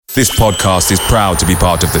This podcast is proud to be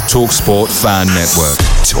part of the TalkSport Fan Network.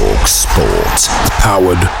 TalkSport.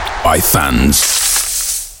 Powered by fans.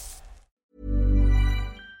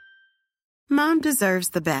 Mom deserves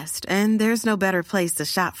the best, and there's no better place to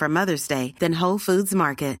shop for Mother's Day than Whole Foods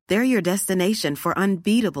Market. They're your destination for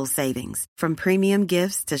unbeatable savings, from premium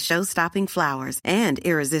gifts to show-stopping flowers and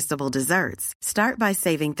irresistible desserts. Start by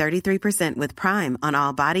saving 33% with Prime on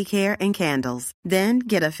all body care and candles. Then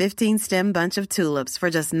get a 15-stem bunch of tulips for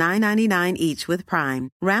just $9.99 each with Prime.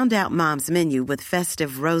 Round out Mom's menu with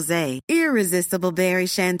festive rosé, irresistible berry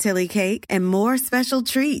chantilly cake, and more special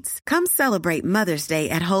treats. Come celebrate Mother's Day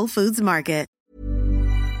at Whole Foods Market.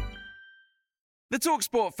 The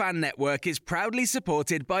TalkSport Fan Network is proudly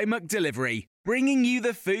supported by McDelivery, bringing you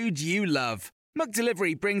the food you love.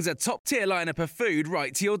 McDelivery brings a top-tier lineup of food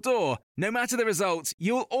right to your door. No matter the result,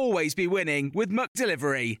 you'll always be winning with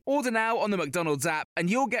McDelivery. Order now on the McDonald's app and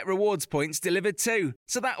you'll get rewards points delivered too.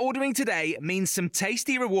 So that ordering today means some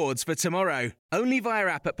tasty rewards for tomorrow. Only via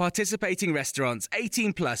app at participating restaurants.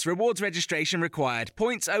 18 plus. Rewards registration required.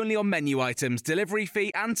 Points only on menu items. Delivery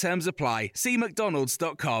fee and terms apply. See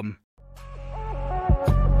mcdonalds.com.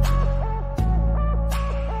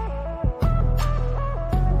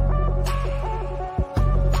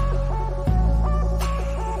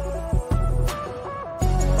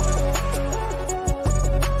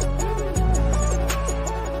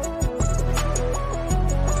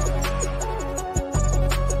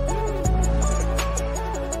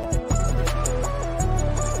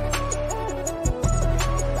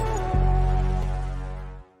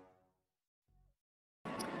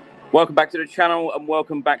 Welcome back to the channel and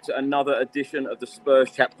welcome back to another edition of the Spurs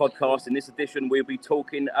Chat podcast. In this edition, we'll be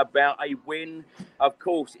talking about a win. Of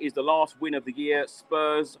course, is the last win of the year.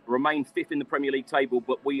 Spurs remain fifth in the Premier League table,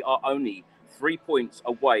 but we are only 3 points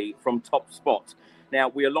away from top spot. Now,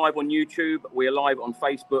 we are live on YouTube, we are live on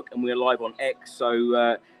Facebook, and we are live on X.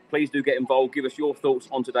 So please do get involved. Give us your thoughts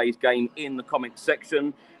on today's game in the comments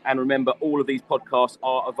section. And remember, all of these podcasts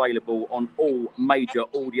are available on all major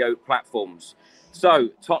audio platforms. So,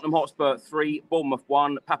 Tottenham Hotspur 3, Bournemouth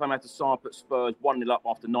 1. Papamata Sarr put Spurs 1-0 up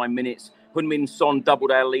after 9 minutes. Heung-min Son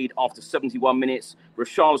doubled our lead after 71 minutes.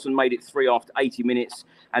 Richarlison made it 3 after 80 minutes.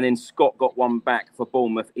 And then Scott got one back for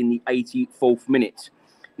Bournemouth in the 84th minute.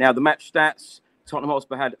 Now, the match stats. Tottenham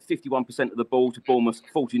Hotspur had 51% of the ball to Bournemouth's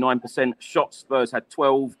 49%. Shots, Spurs had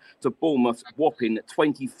 12 to Bournemouth's whopping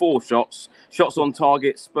 24 shots. Shots on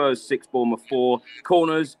target, Spurs 6, Bournemouth 4.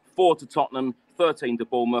 Corners, 4 to Tottenham, 13 to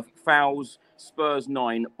Bournemouth. Fouls, Spurs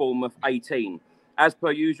 9, Bournemouth 18. As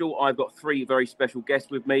per usual, I've got 3 very special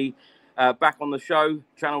guests with me. Back on the show,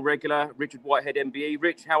 channel regular, Richard Whitehead, MBE.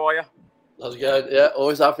 Rich, how are you? How's it going? Yeah,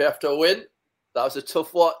 always happy after a win. That was a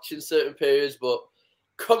tough watch in certain periods, but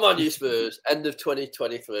come on, you Spurs. End of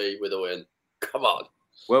 2023 with a win. Come on.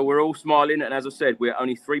 Well, we're all smiling, and as I said, we're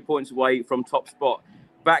only 3 points away from top spot.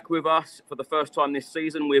 Back with us for the first time this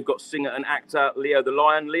season, we've got singer and actor Leo the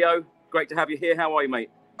Lion. Leo, great to have you here. How are you,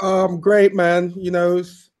 mate? Great, man. You know,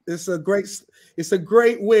 it's a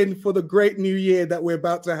great win for the great new year that we're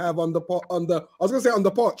about to have on the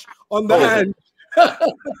end.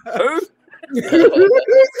 Who? Who's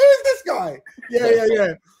this guy?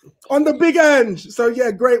 Yeah. On the big end. So yeah,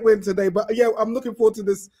 great win today. But yeah, I'm looking forward to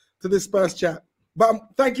this Spurs chat. But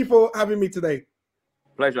thank you for having me today.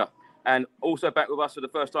 Pleasure. And also back with us for the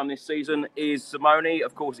first time this season is Simone,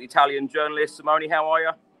 of course, Italian journalist. Simone, how are you?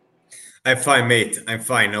 I'm fine, mate. I'm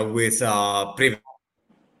fine. Always a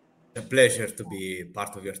pleasure to be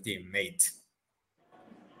part of your team, mate.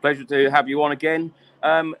 Pleasure to have you on again.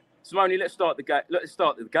 Simone, let's start the game. Let's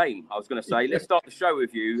start the game. I was going to say, let's start the show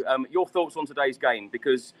with you. Your thoughts on today's game,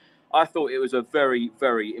 because I thought it was a very,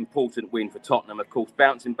 very important win for Tottenham. Of course,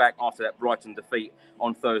 bouncing back after that Brighton defeat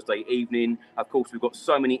on Thursday evening. Of course, we've got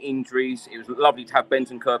so many injuries. It was lovely to have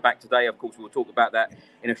Bentancur back today. Of course, we'll talk about that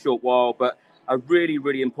in a short while. But a really,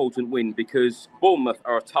 really important win because Bournemouth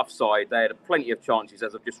are a tough side. They had plenty of chances,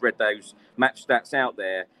 as I've just read those match stats out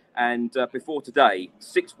there. And before today,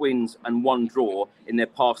 6 wins and 1 draw in their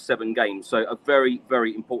past 7 games. So a very,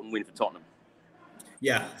 very important win for Tottenham.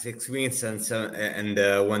 Yeah, 6 wins and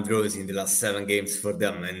 1 draw in the last 7 games for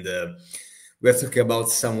them. And we're talking about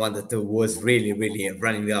someone that was really, really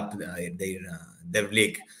running up their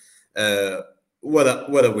league.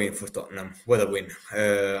 What a win for Tottenham. What a win.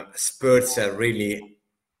 Spurs are really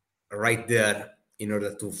right there in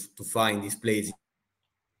order to find this place.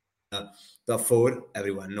 Top 4.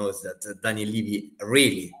 Everyone knows that Daniel Levy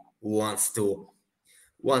really wants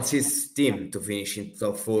his team to finish in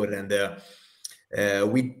top 4. And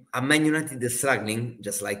with a Man United struggling,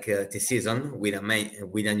 just like this season, with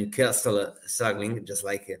a Newcastle struggling, just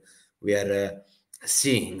like we are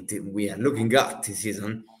we are looking at this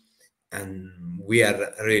season, and we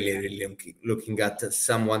are really looking at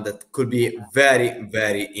someone that could be very,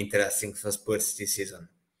 very interesting for Spurs this season.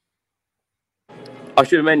 I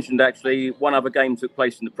should have mentioned, actually, one other game took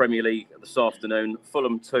place in the Premier League this afternoon.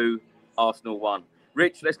 Fulham 2, Arsenal 1.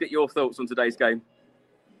 Rich, let's get your thoughts on today's game.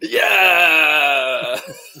 Yeah!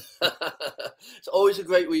 It's always a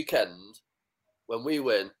great weekend when we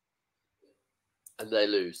win and they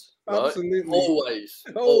lose. Right? Absolutely. Always.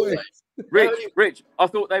 Rich, I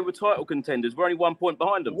thought they were title contenders. We're only 1 point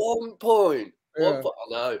behind them. 1 point. Yeah.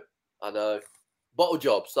 I know. Bottle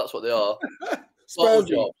jobs, that's what they are. Bottle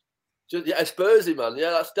jobs. Yeah, Spursy, man. Yeah,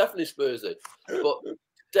 that's definitely Spursy. But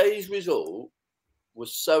today's result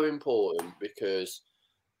was so important because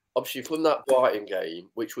obviously from that Brighton game,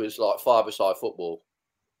 which was like five-a-side football,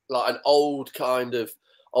 like an old kind of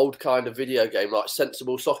video game, like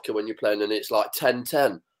sensible soccer when you're playing and it's like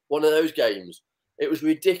 10-10. One of those games. It was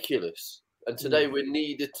ridiculous. And today we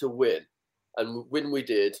needed to win. And when we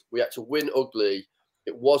did, we had to win ugly.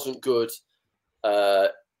 It wasn't good.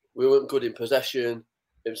 We weren't good in possession.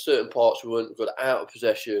 In certain parts, we weren't good out of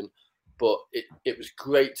possession. But it was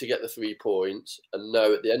great to get the 3 points and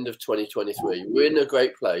know at the end of 2023, we're in a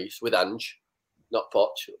great place with Ange, not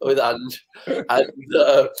Poch, with Ange.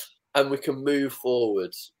 And we can move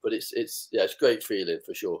forwards. But it's a great feeling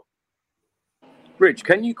for sure. Rich,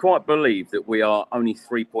 can you quite believe that we are only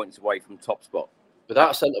 3 points away from top spot?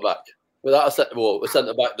 Without a centre-back. A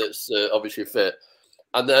centre-back that's obviously fit.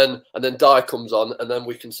 And then Dye comes on and then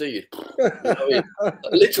we can see you. You know what I mean?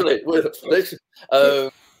 Literally.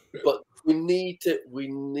 But we need to.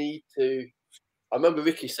 I remember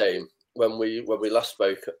Richy saying when we last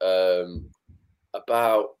spoke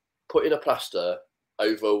about putting a plaster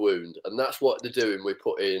over a wound, and that's what they're doing. We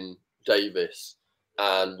put in Davis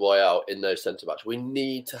and Royale in those centre backs. We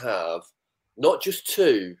need to have not just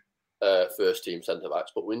 2 first team centre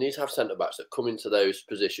backs, but we need to have centre backs that come into those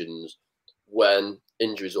positions when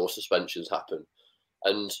injuries or suspensions happen.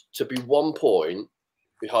 And to be 1 point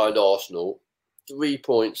behind Arsenal, 3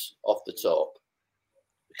 points off the top.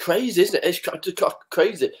 Crazy, isn't it? It's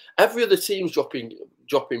crazy. Every other team's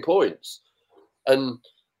dropping points. And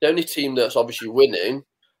the only team that's obviously winning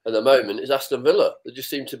at the moment is Aston Villa. They just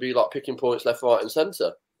seem to be like picking points left, right and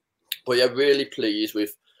centre. But yeah, really pleased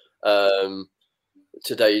with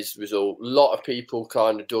today's result. A lot of people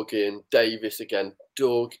kind of dug in. Davis again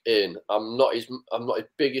dug in. I'm not his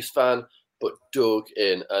biggest fan, but dug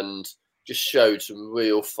in and just showed some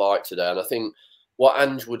real fight today. And I think what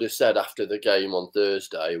Ange would have said after the game on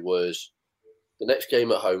Thursday was the next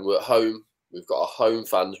game at home, we're at home, we've got our home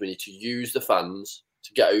fans, we need to use the fans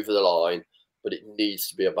to get over the line, but it needs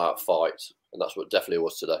to be about fight. And that's what definitely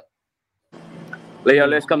was today. Leo,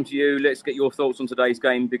 let's come to you. Let's get your thoughts on today's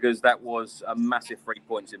game because that was a massive 3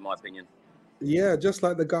 points in my opinion. Yeah, just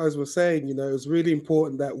like the guys were saying, it was really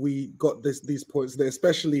important that we got these points there,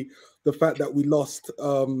 especially the fact that we lost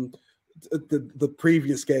the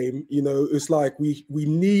previous game. It's like we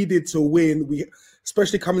needed to win. We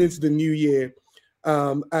especially coming into the new year,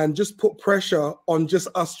 and just put pressure on just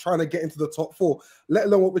us trying to get into the top 4. Let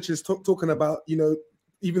alone what Richy is talking about.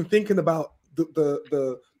 Even thinking about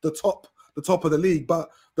the top of the league,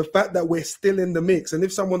 but the fact that we're still in the mix. And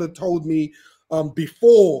if someone had told me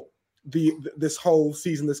before this whole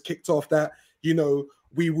season has kicked off that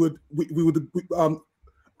we would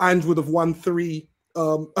Ange would have won 3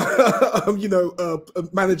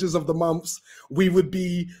 managers of the months, we'll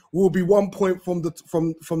be 1 point from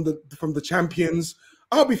the champions.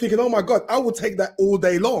 I'll be thinking, oh my God, I will take that all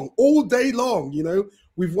day long.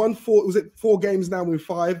 We've won 4 games now with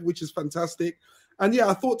 5, which is fantastic. And yeah,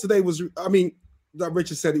 I thought today was, like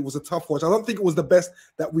Richard said, it was a tough watch. I don't think it was the best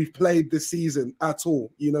that we've played this season at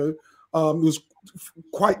all. It was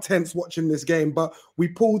quite tense watching this game, but we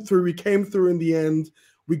pulled through. We came through in the end.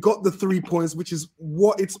 We got the 3 points, which is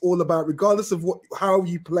what it's all about, regardless of how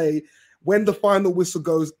you play. When the final whistle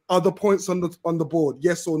goes, are the points on the board?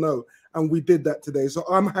 Yes or no? And we did that today. So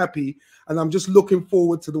I'm happy, and I'm just looking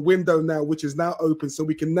forward to the window now, which is now open, so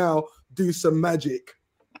we can now do some magic.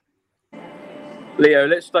 Leo,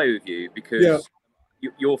 let's stay with you because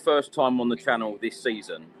your first time on the channel this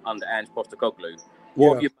season under Ange Postecoglou.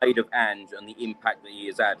 What have you made of Ange and the impact that he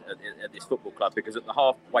has had at this football club? Because at the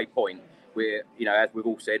halfway point, we're, as we've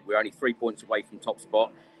all said, we're only 3 points away from top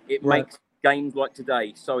spot. It makes games like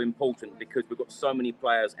today so important because we've got so many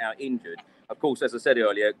players out injured. Of course, as I said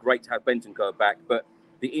earlier, great to have Bentancur back, but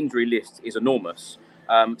the injury list is enormous.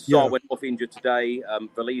 Sarr went off injured today.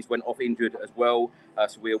 Valise went off injured as well.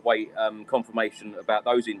 So we await confirmation about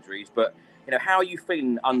those injuries. But, how are you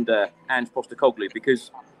feeling under Ange Postecoglou?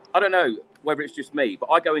 Because, I don't know, whether it's just me, but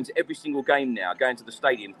I go into every single game now, going to the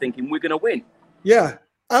stadium thinking we're going to win. Yeah,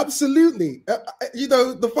 absolutely. You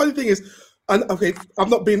know, the funny thing is, and okay, I've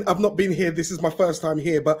not been here. This is my first time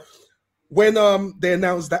here, but when they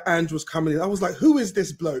announced that Ange was coming in, I was like, who is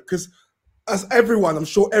this bloke? Because as everyone, I'm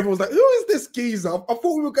sure everyone's like, who is this geezer? I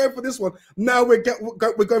thought we were going for this one. Now we're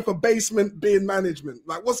going for basement bin management.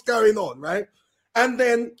 Like, what's going on, right? And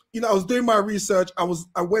then, you know, I was doing my research. I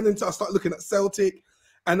started looking at Celtic,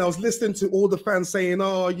 and I was listening to all the fans saying,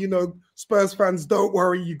 oh, you know, Spurs fans, don't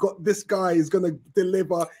worry. You got this guy is going to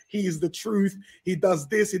deliver. He is the truth. He does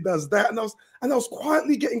this. He does that. And I was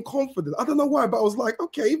quietly getting confident. I don't know why, but I was like,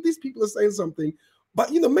 okay, if these people are saying something,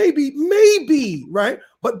 but, you know, maybe, right?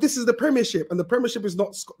 But this is the Premiership, and the Premiership is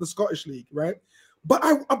not the Scottish League, right?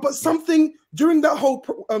 But something during that whole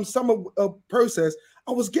summer process,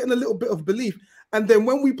 I was getting a little bit of belief. And then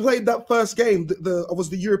when we played that first game, was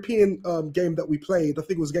the European game that we played. I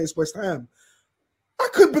think it was against West Ham. I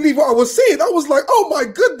couldn't believe what I was seeing. I was like, oh my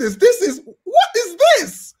goodness, what is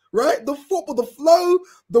this? Right? The football, the flow,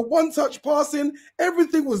 the one-touch passing,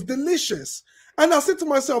 everything was delicious. And I said to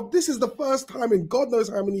myself, this is the first time in God knows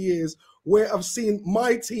how many years where I've seen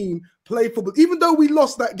my team play football. Even though we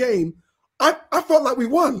lost that game, I felt like we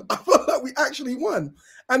won. I felt like we actually won.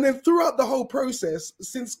 And then throughout the whole process,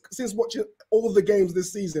 since watching all the games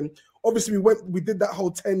this season, obviously we did that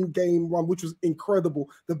whole 10-game run, which was incredible.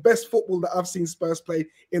 The best football that I've seen Spurs play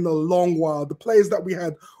in a long while. The players that we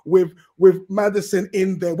had with Maddison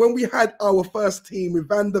in there. When we had our first team with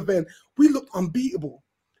Van der Ven, we looked unbeatable.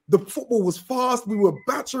 The football was fast. We were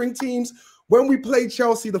battering teams. When we played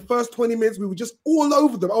Chelsea, the first 20 minutes, we were just all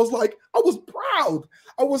over them. I was like, I was proud.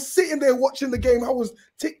 I was sitting there watching the game. I was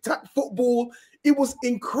tic-tac football. It was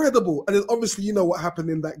incredible. And then obviously, you know what happened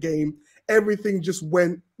in that game. Everything just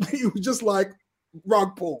went, it was just like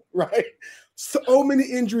rug pull, right? So many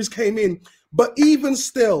injuries came in. But even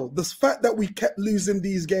still, the fact that we kept losing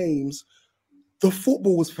these games, the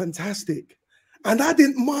football was fantastic. And I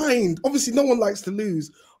didn't mind. Obviously, no one likes to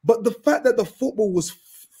lose. But the fact that the football was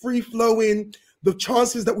free-flowing, the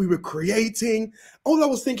chances that we were creating, all I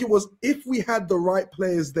was thinking was, if we had the right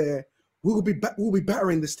players there, we'll be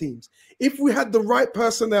battering these teams. If we had the right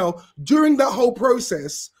personnel during that whole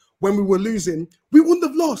process when we were losing, we wouldn't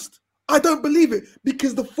have lost. I don't believe it,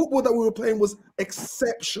 because the football that we were playing was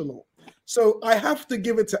exceptional. So I have to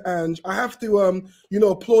give it to Ange. I have to,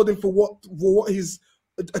 applaud him for what he's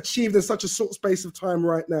achieved in such a short space of time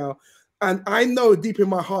right now. And I know deep in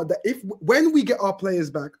my heart that when we get our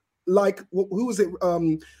players back, like who was it?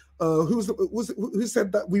 Who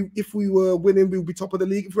said that if we were winning, we would be top of the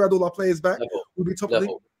league? If we had all our players back, we'd be top of the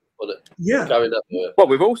league. Yeah. Well,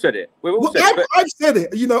 we've all said it. I've said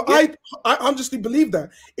it. You know, yeah. I honestly believe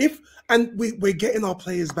that. We're getting our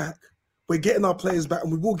players back. We're getting our players back,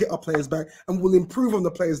 and we will get our players back, and we'll improve on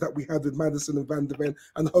the players that we had with Maddison and Van der Ven,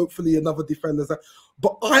 and hopefully another defenders.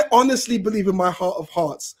 But I honestly believe in my heart of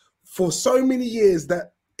hearts, for so many years,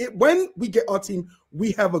 that when we get our team,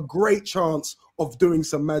 we have a great chance of doing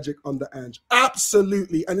some magic under Ange.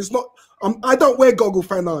 Absolutely. And it's not, I don't wear goggle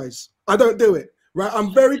fan eyes. I don't do it, right?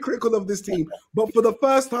 I'm very critical of this team. But for the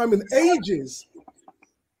first time in ages,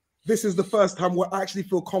 this is the first time where I actually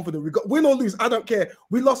feel confident. We got win or lose, I don't care.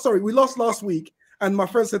 We lost last week. And my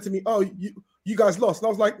friend said to me, oh, you guys lost. And I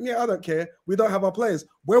was like, yeah, I don't care. We don't have our players.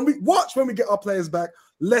 When we get our players back,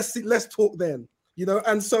 let's talk then. You know,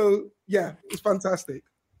 and so, yeah, it's fantastic.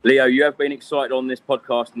 Leo, you have been excited on this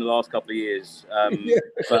podcast in the last couple of years. Yeah.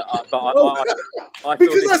 But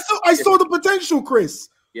because I saw the potential, Chris.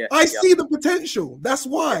 Yeah, I see the potential. That's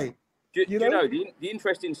why. Do you know the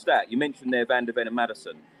interesting stat, you mentioned there Van der Ven and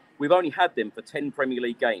Maddison. We've only had them for 10 Premier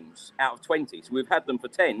League games out of 20. So we've had them for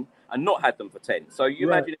 10 and not had them for 10. So you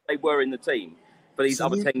imagine if they were in the team for these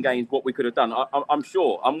other 10 games, what we could have done. I'm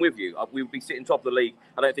sure, I'm with you. We would be sitting top of the league.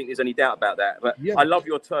 I don't think there's any doubt about that. But I love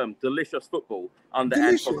your term, delicious football under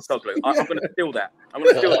Ange Postecoglou. I'm going to steal that. And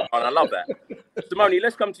I love that. Simone,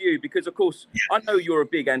 let's come to you because, of course, I know you're a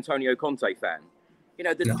big Antonio Conte fan. You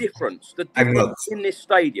know, the difference in this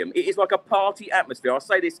stadium, it is like a party atmosphere. I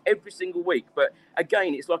say this every single week, but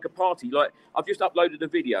again, it's like a party. Like, I've just uploaded a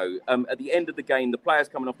video at the end of the game, the players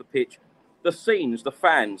coming off the pitch. The scenes, the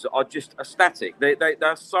fans are just ecstatic.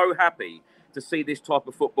 They're so happy to see this type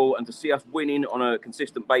of football and to see us winning on a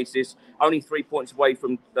consistent basis. Only 3 points away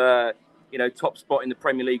from the top spot in the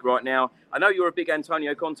Premier League right now. I know you're a big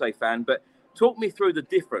Antonio Conte fan, but talk me through the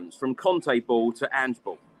difference from Conte ball to Ange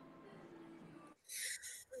ball.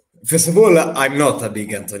 First of all, I'm not a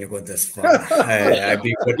big Antonio Conte fan.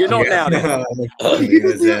 You're not now, then.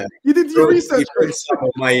 You did your research, Chris. Some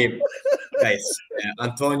of my guys,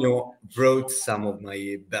 Antonio wrote some of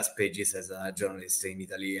my best pages as a journalist in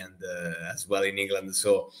Italy and as well in England.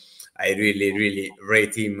 So I really, really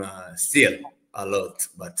rate him still a lot.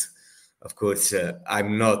 But of course,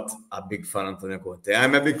 I'm not a big fan of Antonio Conte.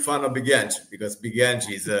 I'm a big fan of Big Ange because Big Ange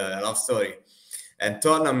is a love story. And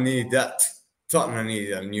Tottenham needed that. Tottenham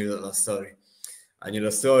needed a new love story. A new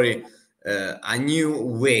love story. A new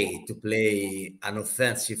way to play an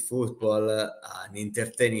offensive football, an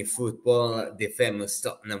entertaining football, the famous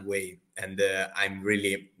Tottenham way. And I'm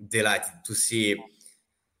really delighted to see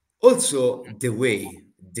also the way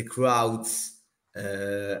the crowds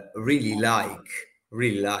really like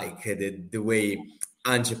the way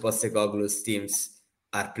Ange Postecoglou's teams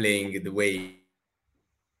are playing the way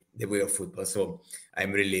of football. So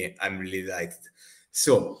I'm really delighted.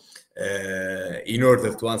 So in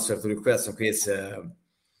order to answer to the question, Chris,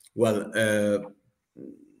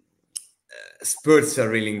 Spurs are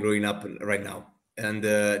really growing up right now, and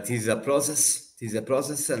this is a process. It is a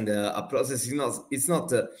process, and a process is not. It's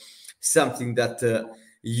not something that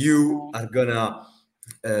you are gonna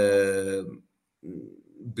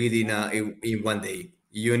build in one day.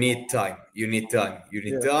 You need time. You need time,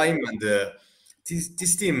 and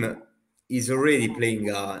this team is already playing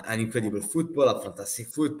an incredible football, a fantastic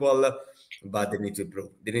football, but they need to improve.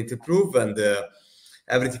 They need to improve, and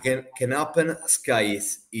everything can happen. Sky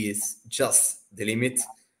is just the limit,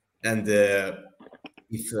 and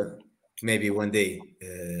if maybe one day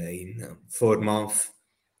in 4 months,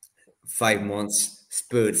 5 months,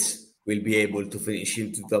 Spurs will be able to finish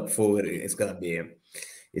into top 4. It's gonna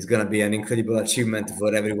be an incredible achievement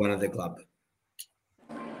for everyone at the club.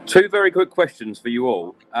 2 very quick questions for you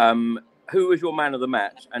all. Who was your man of the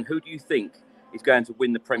match, and who do you think is going to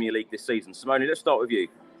win the Premier League this season? Simone, let's start with you.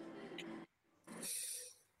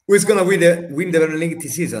 Who's going to win the Premier League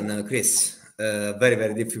this season, Chris? Very,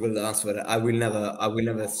 very difficult answer. I will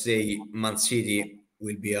never say Man City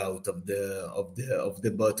will be out of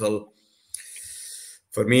the bottle.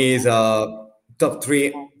 For me, it's a top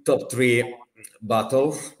three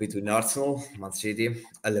battle between Arsenal, Man City,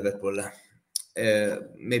 and Liverpool.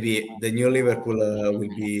 Maybe the new Liverpool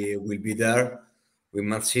will be there with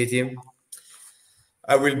Man City.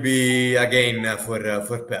 I will be again for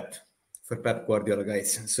Pep Guardiola,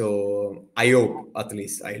 guys. So I hope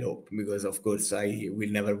because of course I will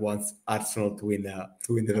never want Arsenal to win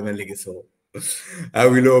the Premier League. So I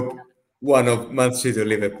will hope one of Man City or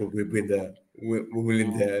Liverpool will win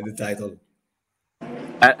the title.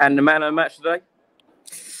 And the man of the match today?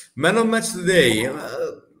 Man of the match today.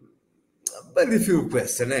 Very few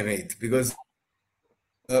question, mate, because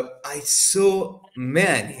I saw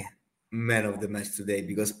many men of the match today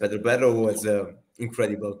because Pedro was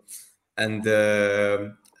incredible, and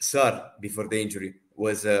Sarr before the injury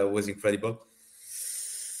was incredible.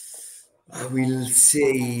 I will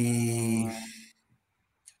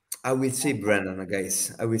say Brennan,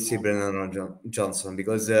 guys. I will say Brennan Johnson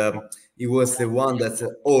because he was the one that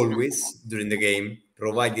always during the game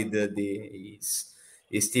provided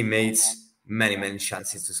his teammates many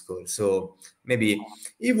chances to score. So maybe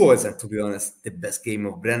it wasn't, to be honest, the best game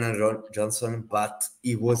of Brennan Johnson, but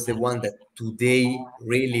it was the one that today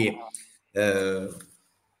really, how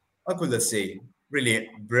could I say, really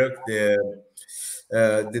broke the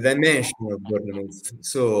dimension of Bournemouth.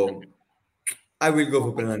 So I will go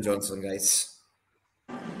for Brennan Johnson, guys.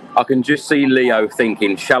 I can just see Leo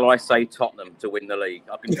thinking, shall I say Tottenham to win the league?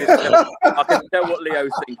 I can tell what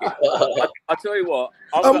Leo's thinking. I tell you what,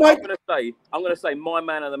 I'm going to say my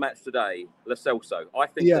man of the match today, Lo Celso. I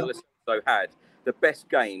think that Lo Celso had the best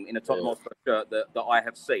game in a Tottenham Hotspur shirt that I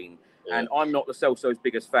have seen. Yeah. And I'm not Lo Celso's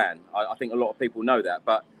biggest fan. I think a lot of people know that,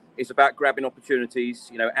 but it's about grabbing opportunities.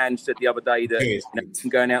 You know, Ange said the other day that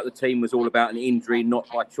going out the team was all about an injury, not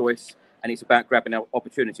by choice. And it's about grabbing out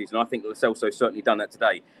opportunities. And I think Lo Celso's certainly done that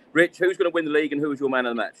today. Rich, who's going to win the league and who's your man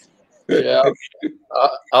of the match? Yeah,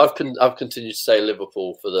 I've continued to say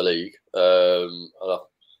Liverpool for the league. And I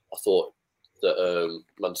thought that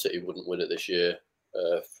Man City wouldn't win it this year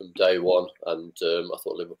from day one. And I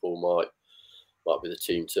thought Liverpool might be the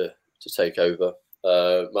team to take over.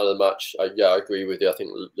 Man of the match, I agree with you. I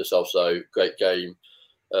think Lo Celso, great game.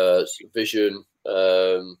 Vision.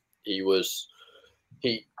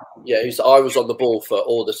 I was on the ball for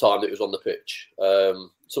all the time that he was on the pitch.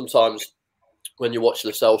 Sometimes when you watch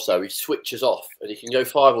Lo Celso, he switches off and he can go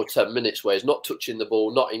 5 or 10 minutes where he's not touching the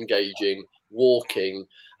ball, not engaging, walking,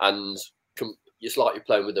 and it's like you're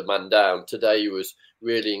playing with a man down. Today he was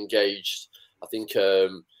really engaged. I think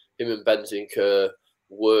him and Bentancur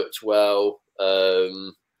worked well,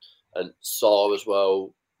 and Sarr as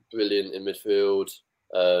well, brilliant in midfield.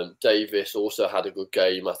 Davis also had a good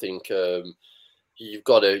game. I think you've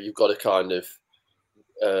got to kind of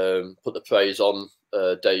put the praise on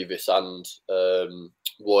Davis and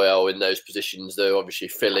Royale in those positions. They're obviously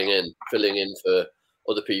filling in for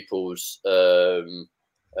other people's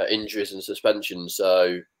injuries and suspensions.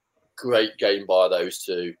 So great game by those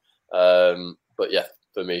two. But yeah,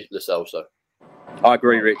 for me, Lo Celso. I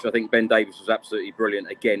agree, Rich. I think Ben Davis was absolutely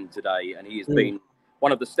brilliant again today, and he has been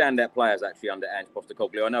one of the standout players actually under Ange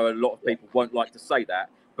Postecoglou. I know a lot of people won't like to say that,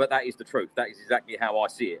 but that is the truth. That is exactly how I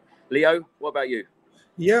see it. Leo, what about you?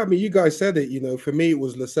 Yeah, I mean, you guys said it. For me, it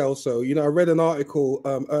was Lo Celso. I read an article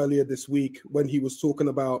earlier this week when he was talking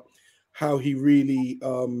about how he really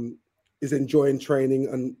is enjoying training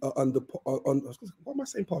and under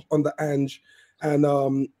Ange,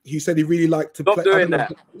 and he said he really liked to play. Doing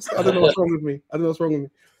that. I don't know what's wrong with me.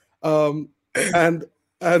 And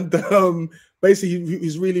basically,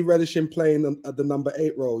 he's really relishing playing at the number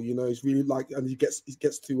 8 role. He's really and he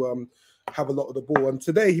gets to have a lot of the ball. And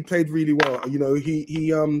today he played really well.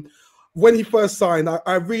 He when he first signed,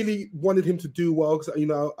 I really wanted him to do well because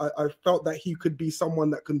I felt that he could be someone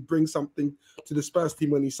that can bring something to the Spurs team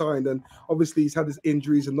when he signed. And obviously he's had his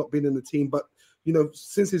injuries and not been in the team, but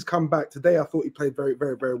since he's come back today, I thought he played very,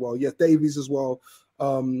 very, very well. Yes, Davies as well.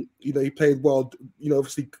 He played well.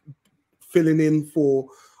 Obviously filling in for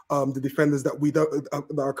the defenders that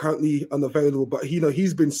that are currently unavailable, but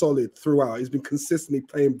he's been solid throughout. He's been consistently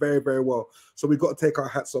playing very, very well. So we've got to take our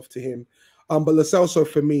hats off to him. But Lo Celso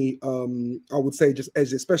for me, I would say just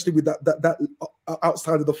edge, especially with that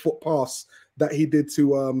outside of the foot pass that he did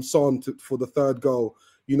to Son for the third goal.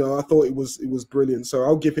 I thought it was brilliant. So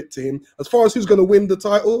I'll give it to him. As far as who's going to win the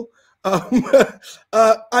title, I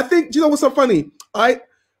think. Do you know what's so funny? A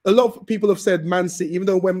lot of people have said Man City, even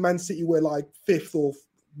though when Man City were like 5th or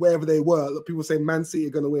wherever they were, people say Man City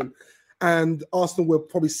are going to win, and Arsenal were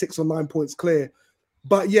probably 6 or 9 points clear.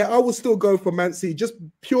 But yeah, I will still go for Man City just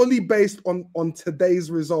purely based on today's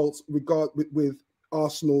results, with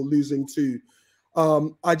Arsenal losing 2.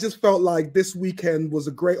 I just felt like this weekend was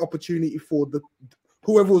a great opportunity for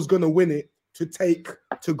whoever was going to win it to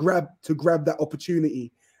grab that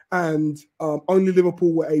opportunity, and only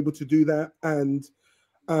Liverpool were able to do that, and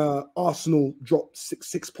Arsenal dropped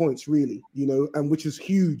six points really, and which is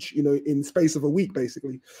huge, in space of a week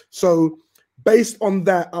basically. So based on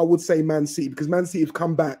that, I would say Man City, because Man City have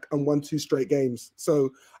come back and won 2 straight games.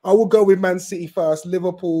 So I will go with Man City first,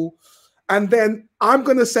 Liverpool, and then I'm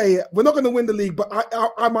going to say we're not going to win the league, but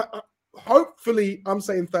I might, hopefully I'm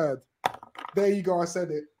saying 3rd. There you go. I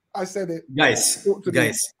said it. Guys, talk to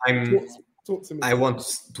me. I want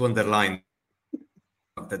to underline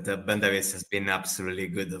that Ben Davies has been absolutely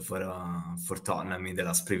good for Tottenham in the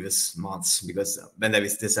last previous months, because Ben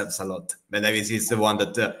Davies deserves a lot. Ben Davies is the one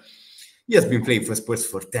that he has been playing for Spurs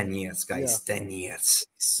for 10 years, guys. Yeah. 10 years.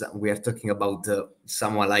 So we are talking about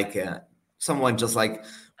someone just like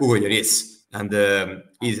Hugo Lloris, and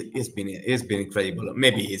he's been incredible.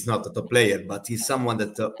 Maybe he's not a top player, but he's someone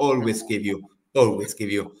that always give you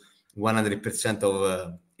 100%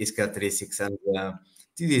 of his characteristics, and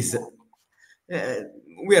this is.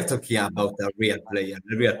 We are talking about a real player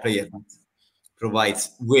that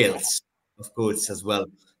provides wills, of course, as well,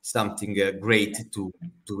 something great to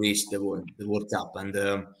reach the World Cup. And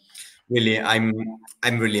really, I'm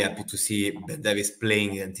really happy to see Ben Davies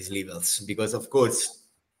playing at these levels, because, of course,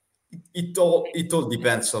 it all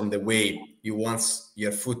depends on the way you want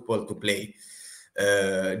your football to play.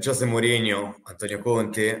 Jose Mourinho, Antonio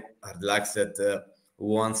Conte are the likes that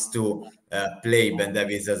wants to play Ben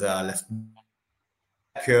Davies as a left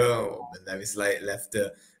back, Ben Davies left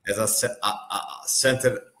as a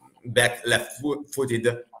center back,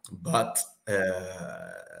 left-footed. But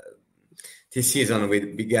this season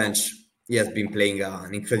with Big Ange, he has been playing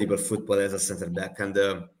an incredible football as a center back, and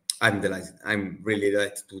I'm delighted. I'm really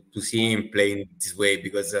delighted to see him playing this way,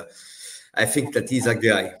 because I think that he's a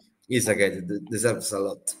guy that deserves a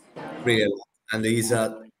lot, really a lot, and he's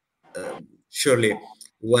surely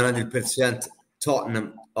 100%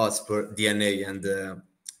 Tottenham Hotspur DNA, and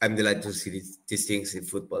I'm delighted to see these things in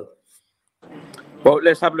football. Well,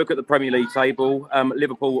 let's have a look at the Premier League table.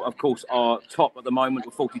 Liverpool, of course, are top at the moment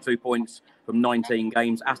with 42 points from 19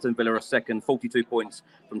 games. Aston Villa are second, 42 points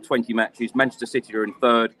from 20 matches. Manchester City are in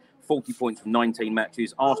third, 40 points from 19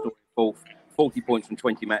 matches. Arsenal are fourth, 40 points from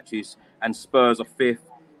 20 matches. And Spurs are fifth,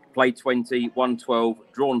 played 20, won 12,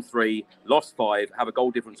 drawn 3, lost 5, have a goal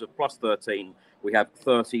difference of plus 13. We have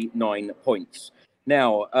 39 points.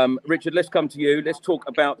 Now, Richard, let's come to you. Let's talk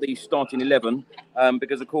about the starting 11,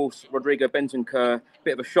 because, of course, Rodrigo Bentancur,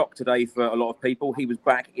 bit of a shock today for a lot of people. He was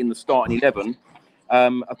back in the starting 11.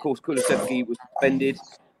 Of course, Kulusevski was suspended.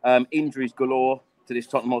 Injuries galore to this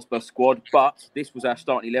Tottenham Hotspur squad, but this was our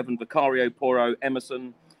starting 11: Vicario, Porro,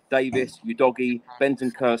 Emerson, Davis, Udogi,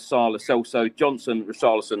 Bentancur, Sarr, Lo Celso, Johnson,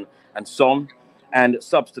 Richarlison and Son. And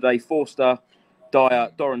subs today: Forster,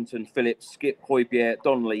 Dyer, Dorrington, Phillips, Skip, Højbjerg,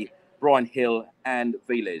 Donnelly, Brian Hill and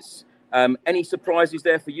Velez. Any surprises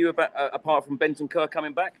there for you apart from Bentancur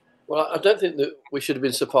coming back? Well, I don't think that we should have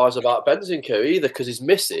been surprised about Bentancur either, because his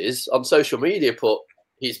missus on social media put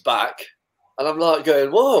he's back, and I'm like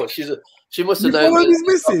going, "Whoa, she must have known." You followed his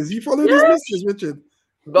missus. You followed his missus, Richard.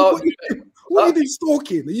 But, what are you doing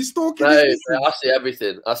stalking? Are you stalking? No, I see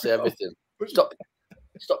everything.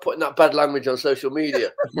 Stop putting that bad language on social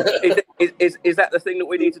media. Is that the thing that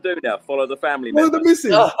we need to do now? Follow the family Follow members? the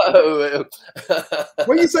missus.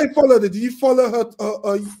 When you say follow her, do you follow her?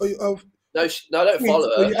 No, I don't follow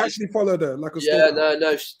her. You actually followed her like a stalker? stalker?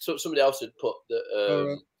 No. Somebody else had put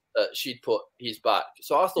that she'd put he's back.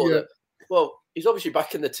 So I thought that, well, he's obviously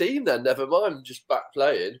back in the team then. Never mind, just back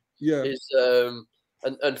playing. Yeah.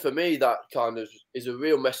 And for me, that kind of is a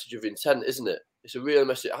real message of intent, isn't it? It's a real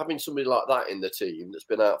message. Having somebody like that in the team that's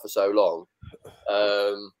been out for so long.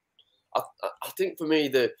 I think for me,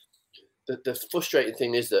 the frustrating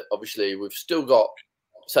thing is that obviously we've still got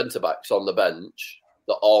centre-backs on the bench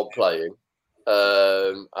that aren't playing.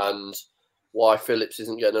 And why Phillips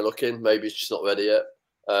isn't getting a look in. Maybe he's just not ready yet.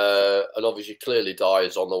 And obviously, clearly,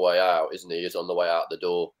 Dyer's on the way out, isn't he? He's on the way out the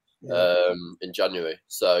door in January.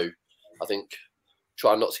 So I think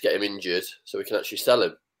try not to get him injured so we can actually sell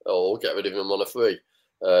him or get rid of him on a free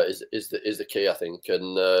is the key, I think.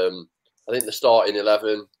 And I think the starting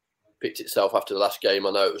 11 picked itself after the last game.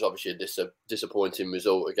 I know it was obviously a disappointing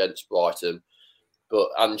result against Brighton, but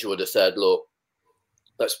Ange would have said, look,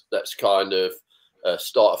 let's kind of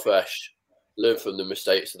start afresh, learn from the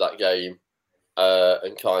mistakes of that game,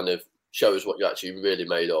 and kind of show us what you're actually really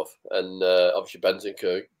made of. And obviously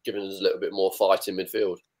Bentancur giving us a little bit more fight in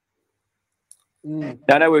midfield. Now,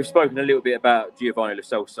 I know we've spoken a little bit about Giovanni Lo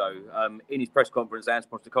Celso. In his press conference, Ange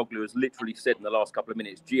Postecoglou has literally said in the last couple of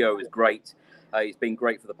minutes, Gio is great. He's been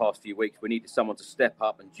great for the past few weeks. We needed someone to step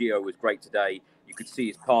up, and Gio was great today. You could see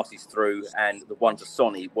his passes through, and the one to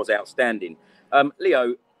Sonny was outstanding.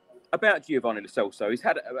 Leo, about Giovanni Lo Celso, he's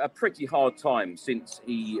had a pretty hard time since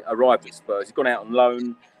he arrived at Spurs. He's gone out on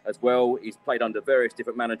loan as well. He's played under various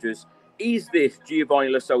different managers. Is this Giovanni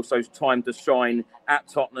Lo Celso's time to shine at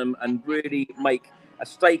Tottenham and really make a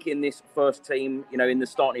stake in this first team, in the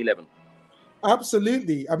starting 11?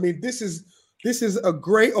 Absolutely. I mean, this is a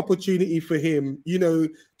great opportunity for him,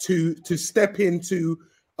 to step into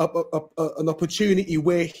an opportunity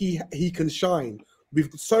where he can shine. We've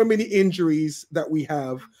got so many injuries that we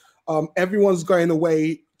have. Everyone's going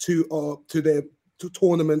away to their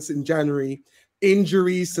tournaments in January.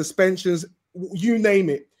 Injuries, suspensions, you name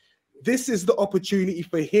it. This is the opportunity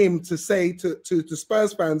for him to say to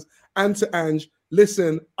Spurs fans and to Ange,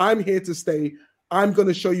 listen, I'm here to stay. I'm going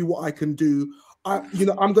to show you what I can do. I'm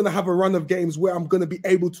going to have a run of games where I'm going to be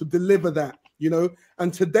able to deliver that,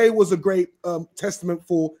 And today was a great testament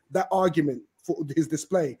for that argument, for his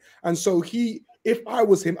display. And so if I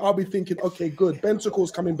was him, I'll be thinking, okay, good. Bentancur's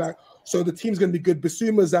coming back, so the team's going to be good.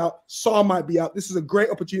 Basuma's out. Sarr might be out. This is a great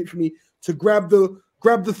opportunity for me to grab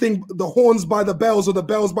the thing, the horns by the bells, or the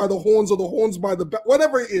bells by the horns, or the horns by the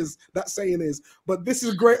whatever it is that saying is. But this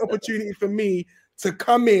is a great opportunity for me to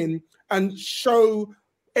come in and show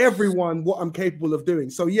everyone what I'm capable of doing.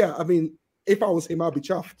 So yeah, I mean, if I was him, I'd be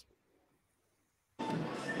chuffed.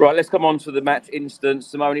 Right, let's come on to the match instance.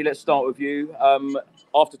 Simone, let's start with you.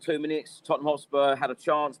 After 2 minutes, Tottenham Hotspur had a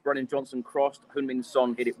chance. Brennan Johnson crossed. Heung-min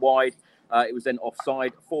Son hit it wide. It was then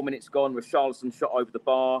offside. 4 minutes gone. Richarlison shot over the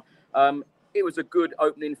bar. It was a good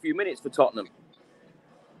opening few minutes for Tottenham.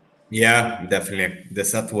 Yeah, definitely. The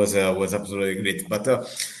set was absolutely great. But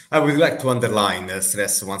I would like to underline,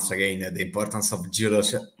 stress once again, the importance of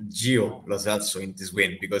Gio Lo Celso in this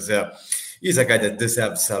win, because he's a guy that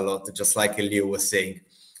deserves a lot, just like Leo was saying.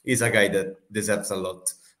 He's a guy that deserves a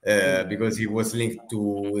lot because he was linked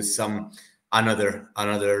to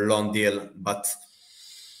another long deal, but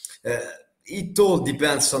it all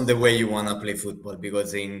depends on the way you want to play football,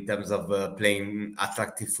 because in terms of playing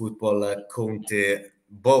attractive football,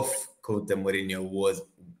 both Conte and Mourinho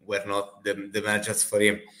were not the managers for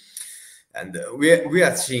him. And we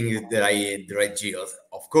are seeing the right Gio.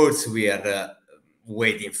 Of course, we are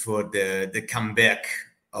waiting for the comeback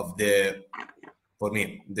of for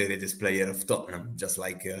me, the greatest player of Tottenham, just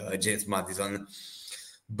like James Maddison.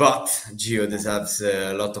 But Gio deserves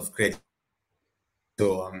a lot of credit.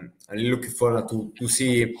 So I'm looking forward to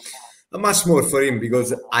see much more for him,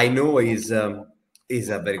 because I know he's he's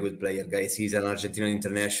a very good player, guys. He's an Argentinian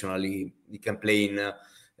international. He can play in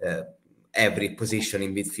every position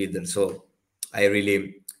in midfield. So I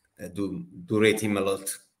really do rate him a lot.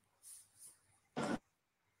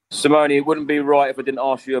 Simone, it wouldn't be right if I didn't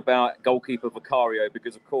ask you about goalkeeper Vicario,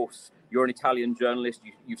 because, of course, you're an Italian journalist.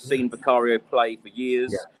 You've seen Vicario play for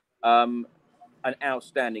years. Yeah. An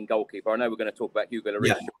outstanding goalkeeper. I know we're going to talk about Hugo Lloris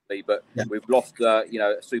shortly, but we've lost, a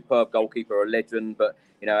superb goalkeeper, a legend. But,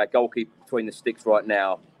 our goalkeeper between the sticks right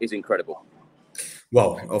now is incredible.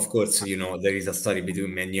 Well, of course, there is a story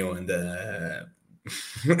between me and you, and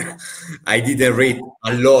I didn't rate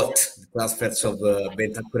a lot the transfers of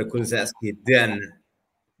Bentancur and Kulusevski. Then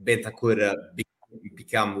Bentancur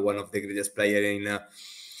become one of the greatest players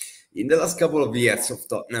in the last couple of years of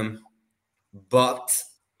Tottenham. But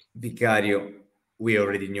Vicario, we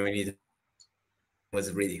already knew it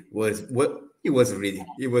was ready. He was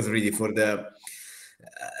ready for the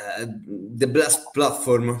best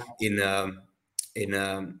platform in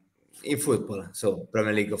football. So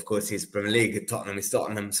Premier League, of course, is Premier League. Tottenham is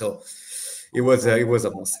Tottenham. So it was a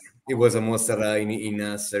monster. It was a monster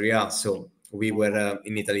in Serie A. So we were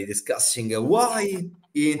in Italy discussing why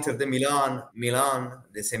he entered the Milan,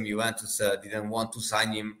 the same Juventus didn't want to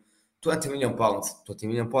sign him. 20 million pounds. 20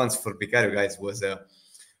 million pounds for Vicario, guys, was a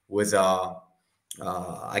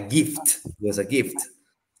gift. Was a gift.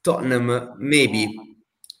 Tottenham, maybe,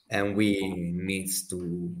 and we need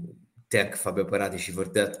to thank Fabio Paratici for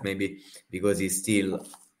that, maybe, because he still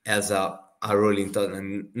has a role in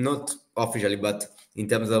Tottenham, not officially, but in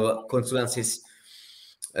terms of consultancies.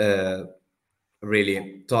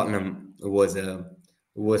 Really, Tottenham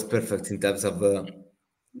was perfect in terms of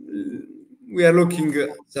we are looking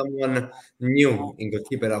someone new in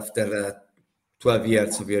goalkeeper after 12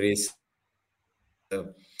 years of Lloris.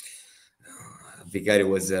 Vicario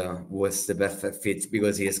was the perfect fit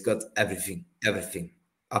because he has got everything,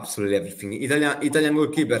 absolutely everything. Italian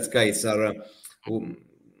goalkeepers, guys, are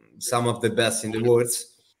some of the best in the world,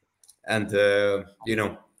 and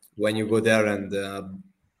when you go there and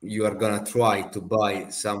you are gonna try to buy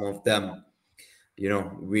some of them,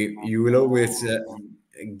 you will always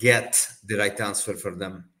get the right answer for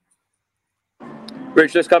them.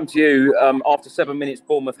 Rich, let's come to you. After 7 minutes,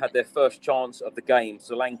 Bournemouth had their first chance of the game.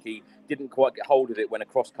 Solanke didn't quite get hold of it when a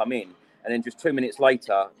cross come in. And then just 2 minutes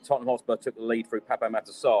later, Tottenham Hotspur took the lead through Pape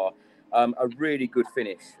Matar Sarr. A really good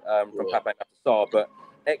finish from Pape Matar Sarr, but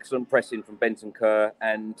excellent pressing from Bentancur,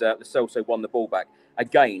 and Lo Celso won the ball back.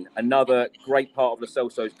 Again, another great part of Lo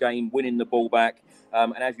Celso's game, winning the ball back.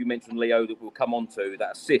 And as you mentioned, Leo, that we'll come on to,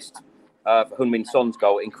 that assist for Heung-min Son's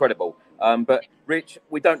goal, incredible. But Rich,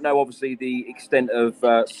 we don't know obviously the extent of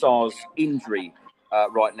Sarr's injury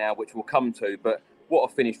right now, which we'll come to, but what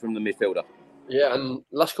a finish from the midfielder. Yeah, and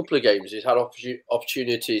last couple of games he's had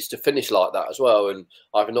opportunities to finish like that as well, and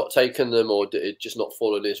either not taken them or it just not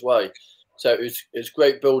fallen his way. So it was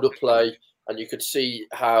great build-up play, and you could see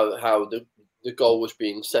how the goal was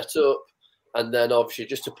being set up, and then obviously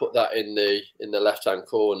just to put that in the left-hand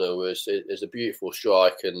corner is a beautiful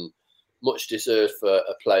strike, and much deserved for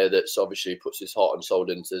a player that's obviously puts his heart and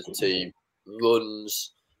soul into the team,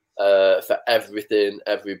 runs for everything,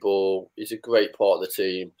 every ball. He's a great part of the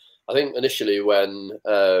team. I think initially when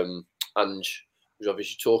Ange was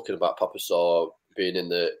obviously talking about Pape Sarr being in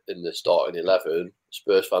the starting 11,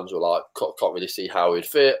 Spurs fans were like, can't really see how he'd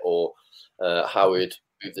fit or how he'd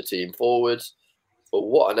move the team forward. But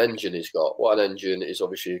what an engine he's got! What an engine! He's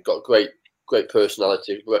obviously got great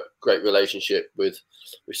personality, great relationship with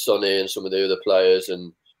Sonny and some of the other players,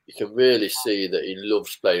 and you can really see that he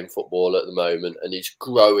loves playing football at the moment, and he's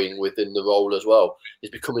growing within the role as well.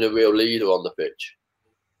 He's becoming a real leader on the pitch.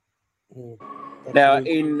 Now,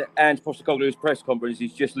 in Ange Postecoglou's press conference,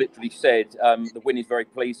 he's just literally said the win is very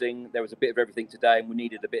pleasing. There was a bit of everything today, and we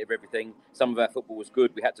needed a bit of everything. Some of our football was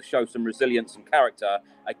good. We had to show some resilience and character.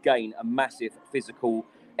 Again, a massive physical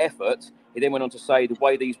effort. He then went on to say the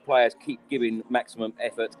way these players keep giving maximum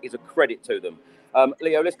effort is a credit to them.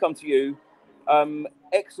 Leo, let's come to you.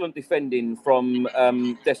 Excellent defending from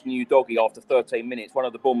Destiny Udogie after 13 minutes. One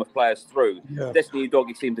of the Bournemouth players through. Yeah. Destiny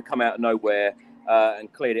Udogie seemed to come out of nowhere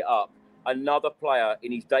and cleared it up. Another player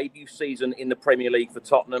in his debut season in the Premier League for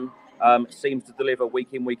Tottenham seems to deliver week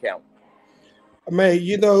in, week out. Mate,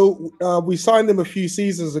 we signed him a few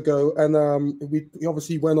seasons ago, and we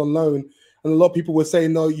obviously went on loan. And a lot of people were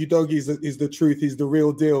saying, no, Udogie is the truth. He's the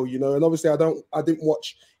real deal, And obviously, I didn't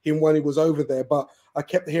watch him when he was over there, but I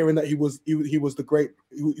kept hearing that he was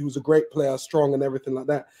a great player, strong and everything like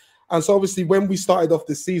that. And so obviously, when we started off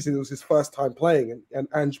this season, it was his first time playing, and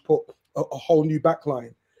Ange put a whole new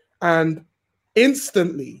backline. And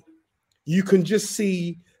instantly, you can just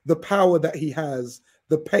see the power that he has,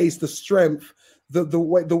 the pace, the strength, the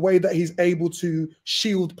way that he's able to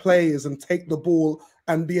shield players and take the ball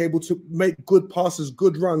and be able to make good passes,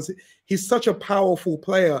 good runs. He's such a powerful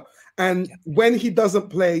player. And when he doesn't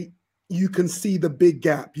play, you can see the big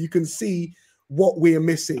gap. You can see what we're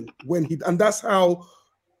missing and that's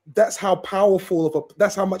how powerful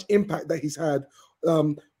that's how much impact that he's had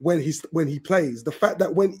when he plays. The fact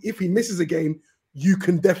that if he misses a game, you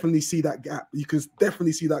can definitely see that gap. You can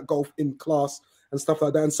definitely see that gulf in class and stuff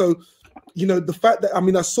like that. And so, the fact that,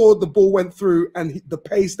 I saw the ball went through and the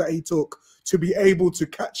pace that he took to be able to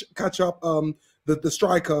catch up the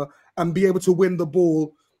striker and be able to win the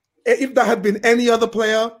ball. If that had been any other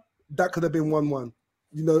player, that could have been 1-1.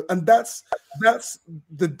 And that's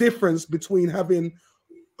the difference between having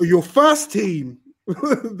your first team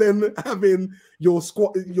than having your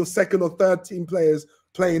squad, your second or third team players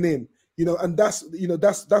playing in. And that's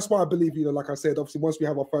why I believe, like I said, obviously once we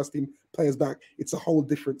have our first team players back, it's a whole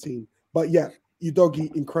different team. But yeah,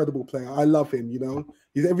 Udogie, incredible player. I love him.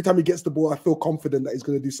 Every time he gets the ball, I feel confident that he's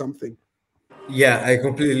going to do something. Yeah, I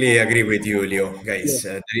completely agree with you, Leo. Guys,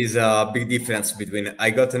 there is a big difference between.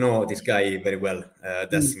 I got to know this guy very well,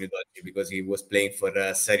 Destiny Udogie, because he was playing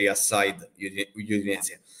for Serie A side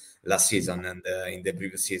Udinese last season and in the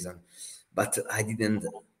previous season, but I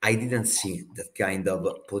didn't see that kind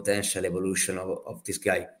of potential evolution of this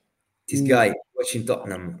guy. This guy watching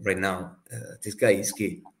Tottenham right now, this guy is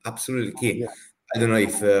key, absolutely key. Yeah. I don't know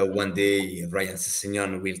if one day Ryan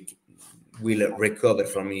Sessegnon will recover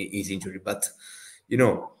from his injury, but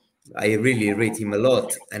I really rate him a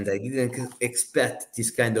lot, and I didn't expect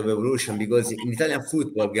this kind of evolution because in Italian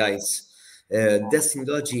football, guys, Destiny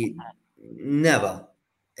Udogie never,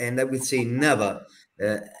 and I would say never,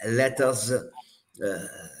 let us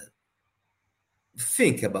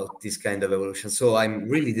think about this kind of evolution. So I'm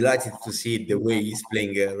really delighted to see the way he's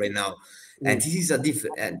playing right now, and this is a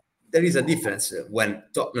different. And there is a difference when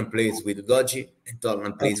Tottenham plays with Udogie and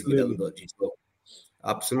Tottenham plays without Udogie. So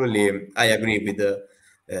absolutely, I agree with the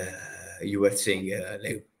you were saying,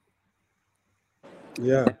 Leo.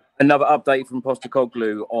 Yeah. Another update from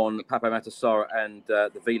Postecoglou on Pape Sarr and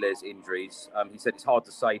the Vélez injuries. He said it's hard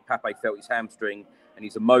to say. Pape felt his hamstring and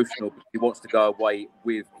he's emotional because he wants to go away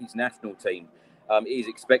with his national team. It is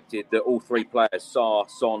expected that all three players, Sarr,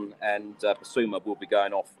 Son and Basuma, will be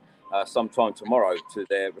going off sometime tomorrow to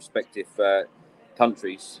their respective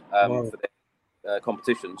countries for their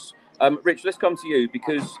competitions. Rich, let's come to you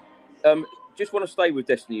because just want to stay with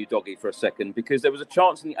Destiny Udogie for a second because there was a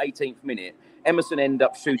chance in the 18th minute. Emerson ended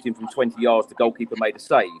up shooting from 20 yards. The goalkeeper made a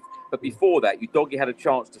save. But before that, Udogie had a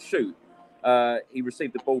chance to shoot. He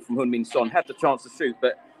received the ball from Heung-min Son, had the chance to shoot,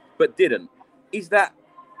 but didn't. Is that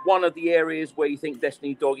one of the areas where you think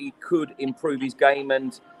Destiny Udogie could improve his game?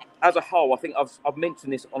 And as a whole, I think I've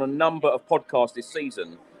mentioned this on a number of podcasts this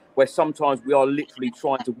season, where sometimes we are literally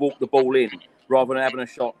trying to walk the ball in rather than having a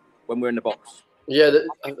shot when we're in the box. Yeah,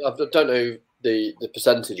 I don't know the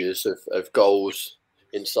percentages of goals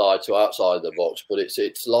inside to outside the box, but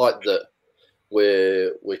it's like that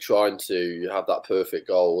we're trying to have that perfect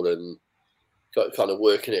goal and kind of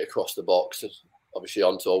working it across the box, obviously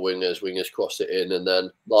onto our wingers cross it in, and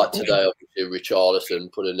then like today, obviously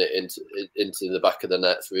Richarlison putting it into the back of the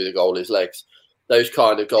net through the goalie's legs. Those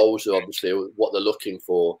kind of goals are obviously what they're looking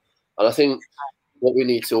for, and I think what we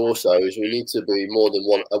need to also is we need to be more than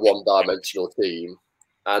a one-dimensional team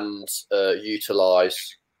and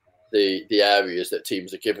utilise the areas that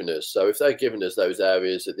teams are giving us. So if they're giving us those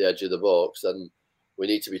areas at the edge of the box, then we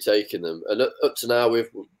need to be taking them. And up to now,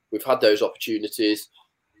 we've had those opportunities,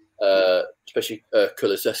 especially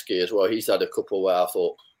Kulusevski as well. He's had a couple where I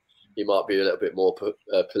thought he might be a little bit more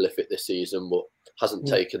prolific this season, but hasn't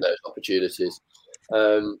taken those opportunities.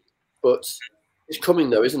 But it's coming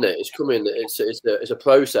though, isn't it? It's coming. It's a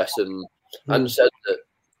process, and I said that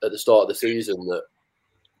at the start of the season that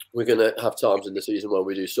we're going to have times in the season when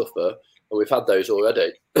we do suffer, and we've had those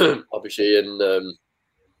already. Obviously,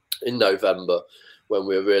 in November when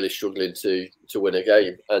we were really struggling to win a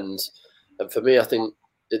game, and for me, I think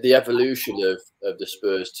the evolution of the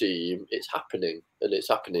Spurs team, it's happening, and it's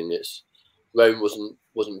happening. Rome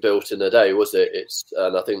wasn't built in a day, was it?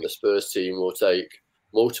 And I think the Spurs team will take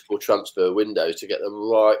multiple transfer windows to get the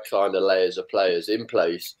right kind of layers of players in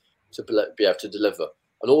place to be able to deliver.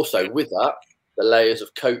 And also with that, the layers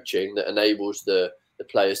of coaching that enables the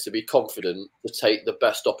players to be confident to take the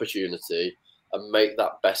best opportunity and make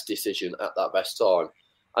that best decision at that best time.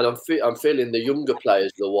 And I'm feeling the younger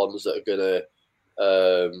players are the ones that are going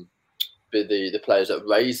to be the players that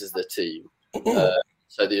raises the team.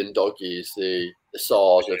 So the Ndoggies, the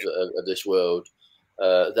Sarrs of this world,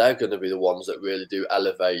 they're going to be the ones that really do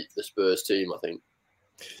elevate the Spurs team, I think.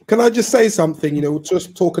 Can I just say something? You know,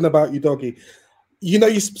 just talking about you, Doggy. You know,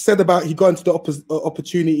 you said about he got into the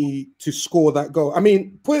opportunity to score that goal. I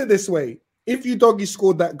mean, put it this way: if you, Doggy,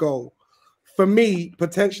 scored that goal, for me,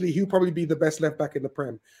 potentially he'll probably be the best left back in the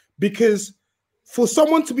Prem, because for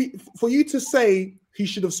you to say he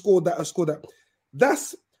should have scored that or scored that,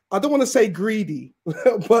 that's, I don't want to say greedy,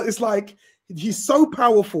 but it's like he's so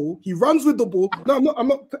powerful. He runs with the ball. No, I'm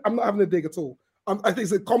not having a dig at all. I think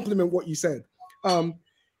it's a compliment what you said. What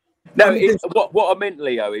I meant,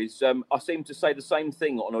 Leo, is I seem to say the same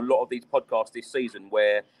thing on a lot of these podcasts this season,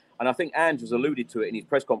 where, and I think Andrew's alluded to it in his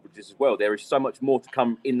press conferences as well, there is so much more to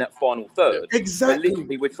come in that final third. Exactly.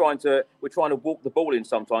 Literally, we're trying to walk the ball in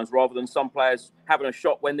sometimes, rather than some players having a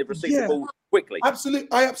shot when they've received the ball quickly.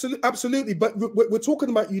 Absolutely. But we're talking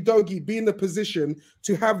about Udogie being in the position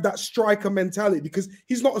to have that striker mentality, because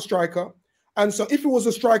he's not a striker. And so if it was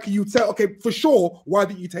a striker, you'd say, okay, for sure, why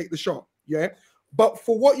didn't you take the shot? Yeah. But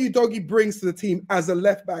for what Udogie brings to the team as a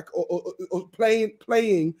left back, or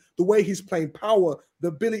playing the way he's playing, power, the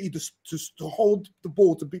ability to hold the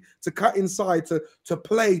ball, to cut inside, to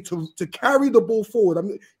play, to carry the ball forward. I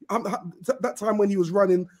mean, that time when he was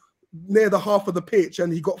running near the half of the pitch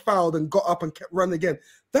and he got fouled and got up and kept running again.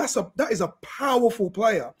 That is a powerful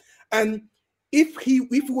player. And if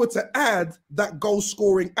we were to add that goal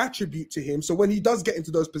scoring attribute to him, so when he does get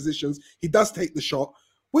into those positions, he does take the shot.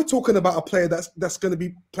 We're talking about a player that's going to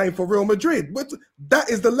be playing for Real Madrid. That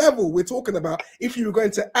is the level we're talking about. If you were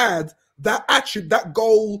going to add that attribute, that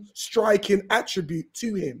goal striking attribute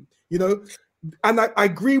to him, you know, and I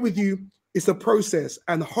agree with you. It's a process,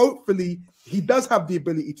 and hopefully he does have the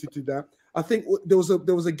ability to do that. I think there was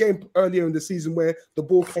a game earlier in the season where the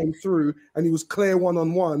ball came through and he was clear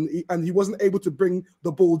one-on-one, and he wasn't able to bring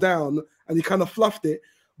the ball down, and he kind of fluffed it.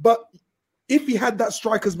 But if he had that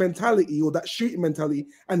striker's mentality or that shooting mentality,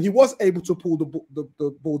 and he was able to pull the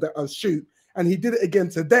ball down and shoot, and he did it again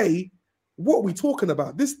today, what are we talking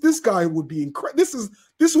about? This guy would be incredible.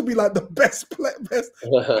 This would be like the best player.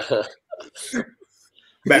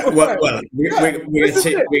 But we can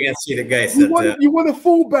see the guys. You want a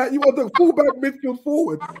fullback. You want the fullback midfield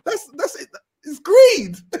forward. That's it. It's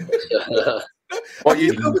greed. Why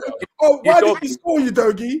did you score,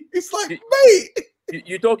 Udogie? It's like, mate.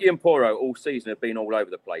 Udogie and Porro all season have been all over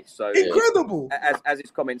the place. So incredible. As his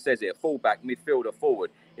comment says here, fullback, midfielder,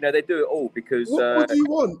 forward. You know, they do it all because what do you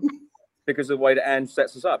want? Because of the way that Ange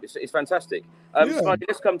sets us up. It's fantastic.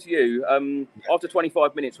 Let's come to you. After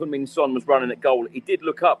 25 minutes, Heung-min Son was running at goal. He did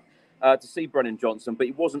look up to see Brennan Johnson, but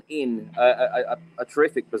he wasn't in a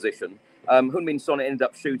terrific position. Heung-min Son ended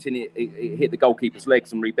up shooting it. It hit the goalkeeper's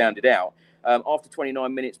legs and rebounded out. After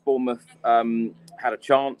 29 minutes, Bournemouth had a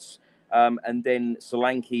chance. And then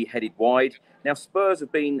Solanke headed wide. Now, Spurs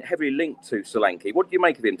have been heavily linked to Solanke. What do you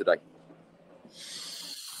make of him today?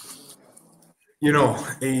 You know,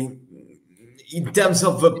 in terms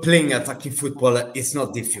of playing attacking football, it's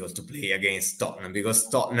not difficult to play against Tottenham, because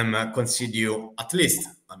Tottenham concede you, at least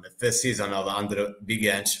on the first season of under Big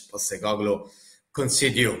Ange, Postecoglou,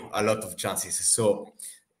 concede you a lot of chances. So,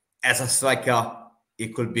 as a striker,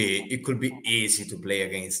 it could be easy to play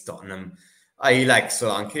against Tottenham. I like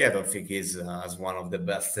Solanke. I don't think he's as one of the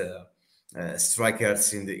best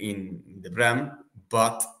strikers in the Prem,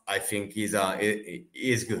 but I think he's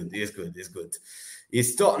good. He's good.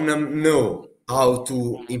 Is Tottenham know how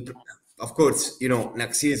to improve? Of course, you know,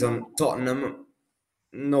 next season Tottenham,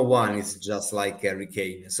 no one is just like Harry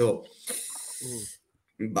Kane. So,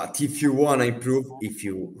 but if you want to improve, if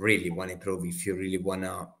you really want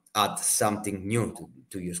to add something new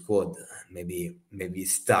to your squad, maybe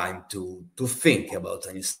it's time to think about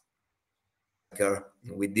a new striker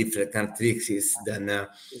with different characteristics than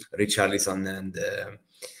Richarlison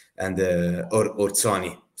or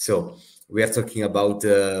Sonny. So we are talking about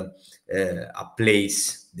a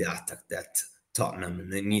place, the attack, that Tottenham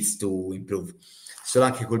needs to improve.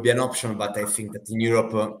 Solanke could be an option, but I think that in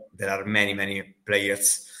Europe there are many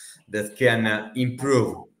players that can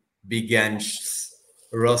improve Big Ange's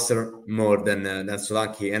roster more than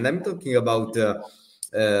Solanke. And I'm talking about,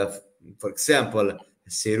 for example,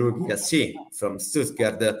 Serhou Guirassy from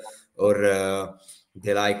Stuttgart, or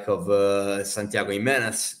the like of Santiago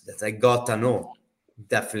Jimenez, that I got to know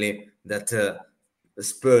definitely that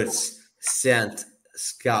Spurs sent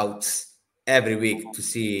scouts every week to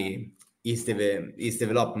see his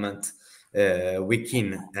development week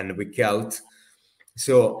in and week out.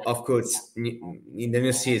 So, of course, in the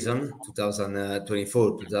new season,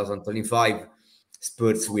 2024-2025,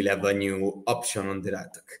 Spurs will have a new option on the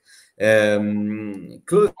attack.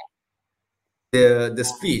 The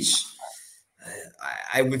speech,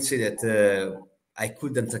 I would say that I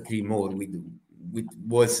couldn't agree more with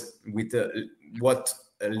what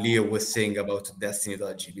Leo was saying about Destiny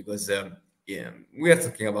Dodgy, because we are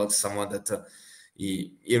talking about someone that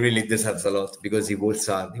he really deserves a lot, because he works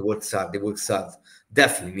hard.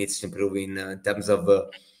 Definitely needs to improve in terms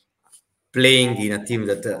of playing in a team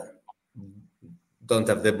that don't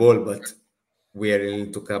have the ball, but we are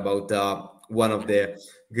really talking about one of the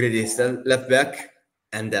greatest left back.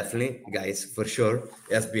 And definitely, guys, for sure,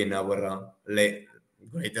 he has been our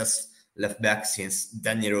greatest left back since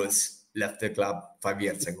Danny Rose left the club 5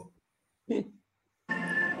 years ago.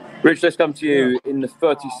 Rich, let's come to you. In the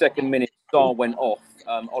 32nd minute, Sarr went off.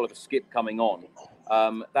 Oliver Skipp coming on.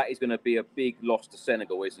 That is going to be a big loss to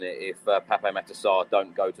Senegal, isn't it, if Pape Matar Sarr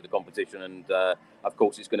don't go to the competition? And, of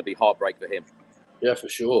course, it's going to be heartbreak for him. Yeah, for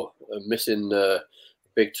sure. Missing a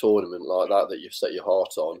big tournament like that you've set your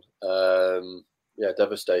heart on. Yeah,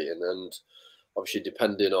 devastating. And obviously,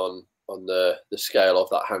 depending on the scale of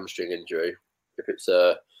that hamstring injury, if it's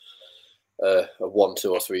a 1,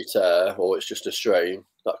 2, or 3 tear, or it's just a strain,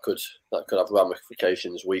 that could have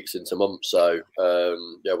ramifications weeks into months. So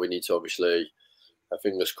yeah, we need to obviously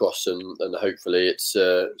fingers crossed, and hopefully it's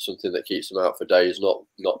something that keeps them out for days,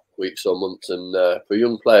 not weeks or months. And for a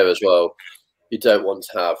young player as well, you don't want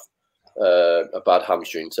to have a bad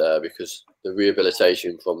hamstring tear, because the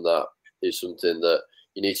rehabilitation from that is something that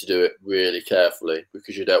you need to do it really carefully,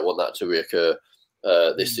 because you don't want that to reoccur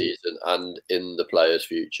this season and in the player's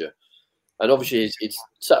future. And obviously, it's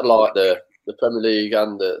set like the Premier League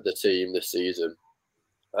and the team this season.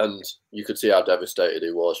 And you could see how devastated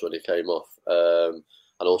he was when he came off. And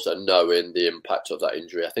also knowing the impact of that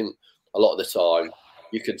injury. I think a lot of the time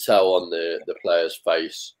you can tell on the player's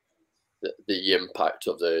face the impact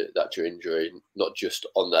of that injury, not just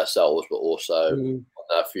on themselves, but also on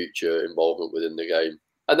their future involvement within the game.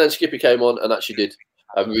 And then Skippy came on and actually did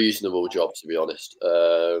a reasonable job, to be honest,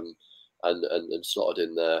 and slotted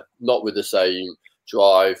in there, not with the same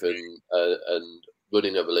drive and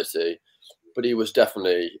running ability, but he was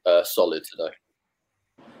definitely solid today.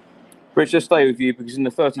 Rich, let's stay with you, because in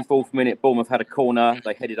the 34th minute, Bournemouth had a corner.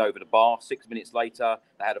 They headed over the bar. 6 minutes later,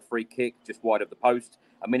 they had a free kick just wide of the post.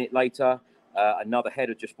 A minute later, another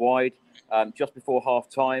header just wide. Just before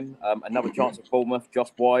half-time, another chance at Bournemouth,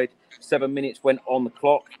 just wide. 7 minutes went on the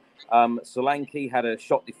clock. Solanke had a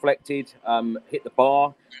shot deflected, hit the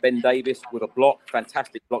bar. Ben Davis with a block.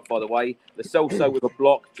 Fantastic block, by the way. Lo Celso with a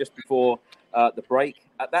block just before the break.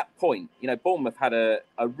 At that point, Bournemouth had a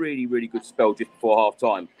really, really good spell just before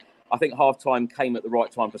half-time. I think half-time came at the right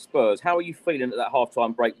time for Spurs. How are you feeling at that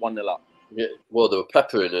half-time break 1-0 up? Yeah, well, they were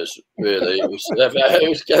peppering us, really. It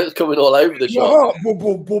was coming all over the shop.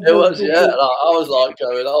 It was, yeah. I was like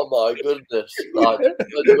going, oh my goodness. Like,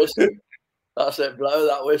 that's it, blow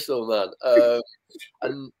that whistle, man.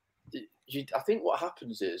 And I think what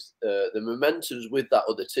happens is the momentum's with that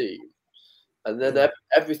other team, and then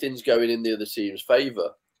everything's going in the other team's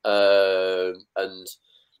favour. And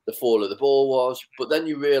the fall of the ball was, but then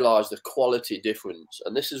you realise the quality difference.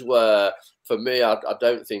 And this is where, for me, I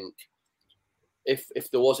don't think, if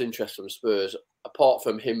there was interest from Spurs, apart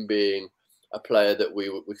from him being a player that we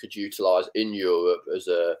could utilise in Europe as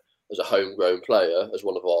a homegrown player, as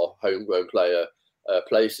one of our homegrown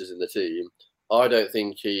places in the team, I don't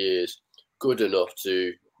think he is good enough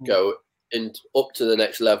to go up to the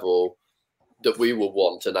next level that we would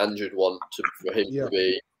want, and Andrew would want for him to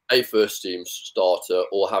be a first team starter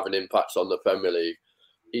or have an impact on the Premier League.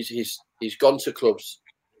 He's gone to clubs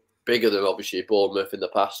bigger than obviously Bournemouth in the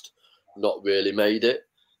past, not really made it.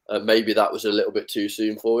 Maybe that was a little bit too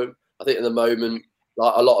soon for him. I think at the moment,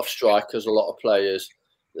 like a lot of strikers, a lot of players,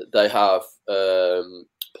 they have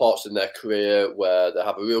parts in their career where they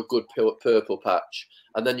have a real good purple patch,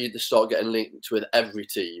 and then you just start getting linked with every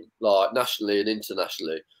team, like nationally and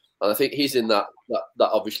internationally. And I think he's in that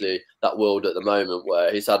obviously that world at the moment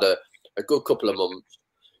where he's had a good couple of months,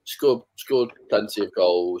 scored plenty of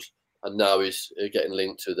goals, and now he's getting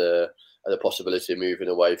linked to the possibility of moving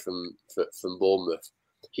away from Bournemouth.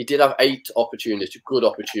 He did have 8 opportunities, good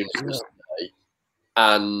opportunities today,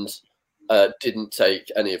 and didn't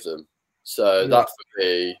take any of them. So that for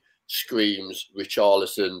me screams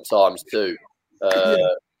Richarlison times 2.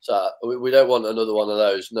 So we don't want another one of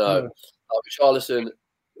those. No. Richarlison,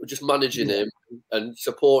 just managing him and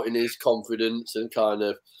supporting his confidence and kind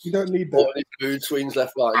of you don't need that. His mood swings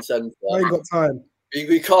left, right, and centre. I ain't got time.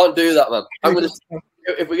 We can't do that, man.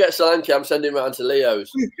 If we get Solanke, I'm sending him around to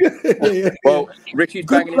Leo's. Well, Richie's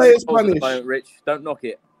banging in the moment, Rich. Don't knock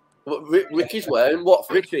it. Ricky's wearing what?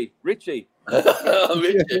 Richy. Richy.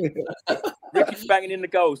 Richy's banging in the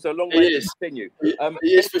goal, so a long way to continue. He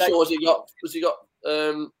is for sure. Was he got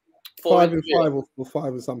 5 and 5 or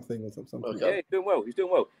 5 or something or something? Okay. Yeah, he's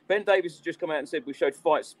doing well. Ben Davies has just come out and said we showed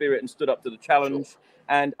fight spirit and stood up to the challenge. Sure.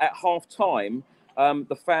 And at half time,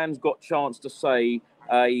 the fans got a chance to say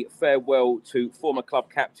a farewell to former club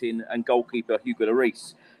captain and goalkeeper Hugo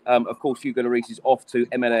Lloris. Of course, Hugo Lloris is off to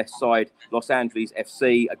MLS side Los Angeles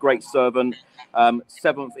FC, a great servant,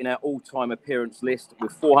 7th in our all-time appearance list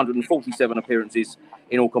with 447 appearances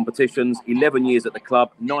in all competitions, 11 years at the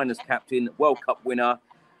club, 9 as captain, World Cup winner.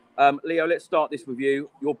 Leo, let's start this with you.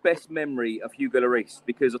 Your best memory of Hugo Lloris,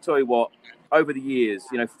 because I'll tell you what, over the years,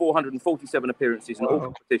 447 appearances in all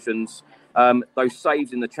competitions, those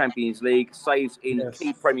saves in the Champions League, saves in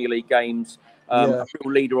key Premier League games, a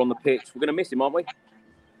real leader on the pitch. We're going to miss him, aren't we?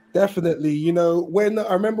 Definitely. When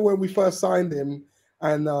I remember when we first signed him,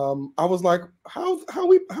 and I was like, how are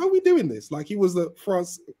we doing this? Like, he was the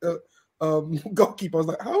France goalkeeper. I was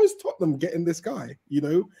like, how is Tottenham getting this guy?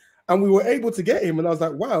 And we were able to get him, and I was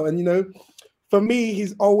like, wow. And for me,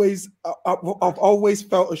 he's always I've always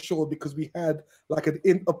felt assured because we had like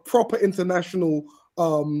a proper international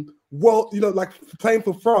world, like playing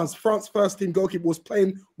for France. France first team goalkeeper was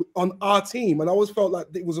playing on our team, and I always felt like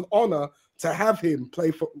it was an honor to have him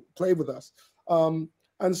play with us.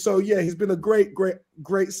 And so he's been a great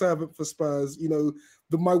servant for Spurs.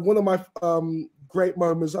 One of my great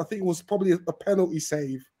moments, I think it was probably a penalty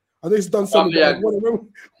save. I know he's done something. That one.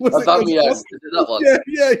 Yeah,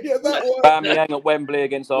 that one. Aubameyang at Wembley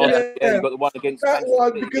against Arsenal. Yeah, you got the one against that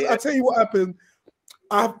one because I tell you what happened.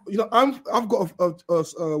 I've got a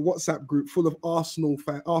WhatsApp group full of Arsenal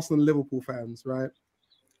and Liverpool fans, right?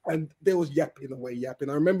 And they was yapping.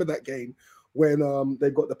 I remember that game when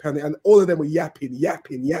they got the penalty, and all of them were yapping.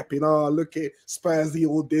 Oh, look at Spursy,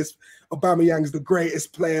 all this. Aubameyang's the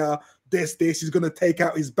greatest player. This. He's gonna take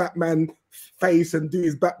out his Batman face and do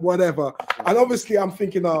his whatever. And obviously, I'm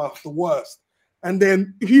thinking, the worst. And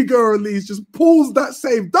then Hugo Lloris just pulls that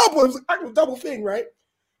save double. It was like a double thing, right?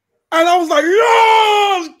 And I was like,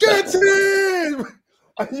 yes, get him!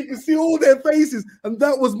 And you can see all their faces. And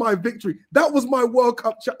that was my victory. That was my World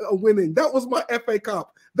Cup winning. That was my FA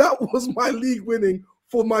Cup. That was my league winning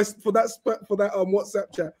for that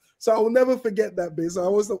WhatsApp chat. So I will never forget that bit. So I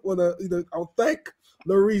always want to, I'll thank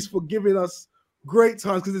Lloris for giving us great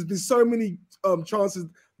times, because there's been so many chances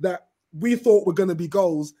that we thought were going to be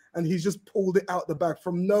goals, and he's just pulled it out the back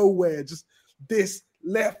from nowhere. Just this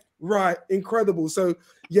left, right, incredible. So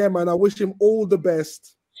yeah, man, I wish him all the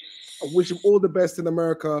best. I wish him all the best in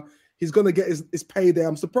America. He's going to get his payday.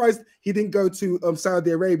 I'm surprised he didn't go to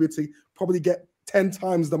Saudi Arabia to probably get 10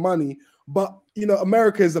 times the money. But,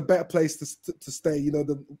 America is a better place to stay.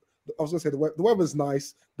 I was going to say the weather's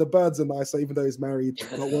nice. The birds are nice, so even though he's married,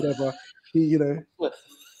 but whatever. He,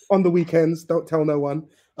 on the weekends, don't tell no one.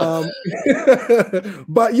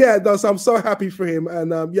 But yeah, so I'm so happy for him.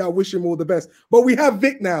 And I wish him all the best. But we have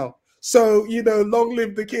Vic now. So, long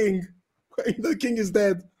live the king. The king is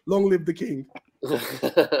dead. Long live the king.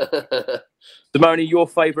 Simone, your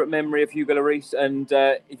favourite memory of Hugo Lloris, and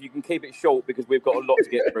if you can keep it short because we've got a lot to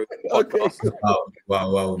get through. Okay.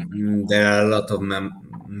 Wow. There are a lot of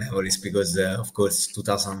memories because, of course,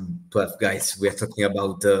 2012, guys, we are talking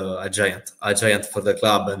about a giant for the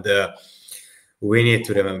club, and we need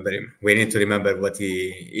to remember him. We need to remember what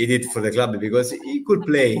he did for the club, because he could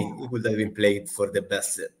play. He could have been played for the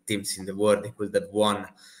best teams in the world. He could have won,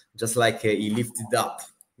 just like he lifted up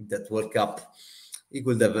that World Cup. He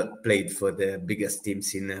could have played for the biggest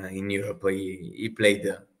teams in Europe. He played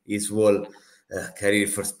his whole career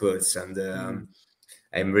for Spurs, and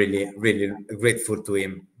I'm really, really grateful to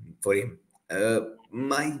him for him.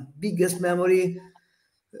 My biggest memory,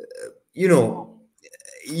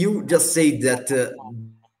 you just said that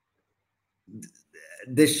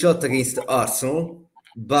the shot against Arsenal,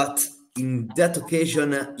 but in that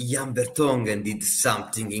occasion, Jan Vertonghen did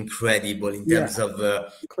something incredible in terms of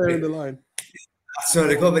clearing the line. So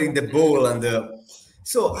recovering the ball, and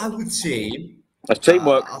so I would say that's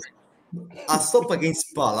teamwork. A stop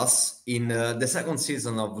against Palace in the second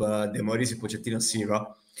season of the Mauricio Pochettino's era,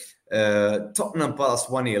 Tottenham Palace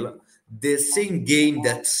 1-0, the same game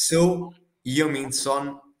that saw Heung-min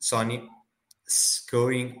Sonny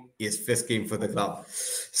scoring his first game for the club.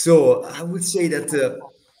 So I would say that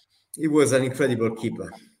he was an incredible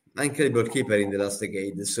keeper in the last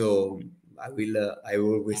decade. So I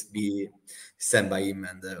will always be stand by him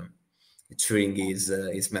and cheering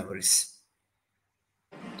his memories.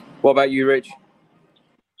 What about you, Rich?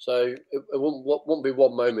 So it won't be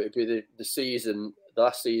one moment. It'd be the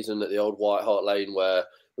last season at the old White Hart Lane where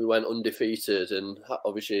we went undefeated, and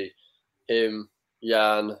obviously him,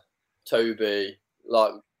 Jan, Toby,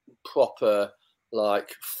 like proper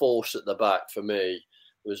like force at the back for me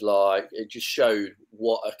was like, it just showed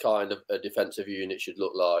what a kind of a defensive unit should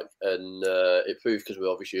look like, and it proved because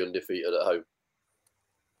we're obviously undefeated at home.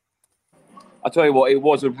 I tell you what, it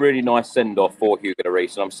was a really nice send-off for Hugo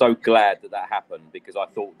Lloris, and I'm so glad that happened, because I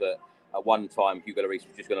thought that at one time Hugo Lloris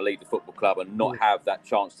was just going to leave the football club and not have that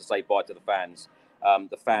chance to say bye to the fans.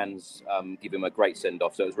 The fans give him a great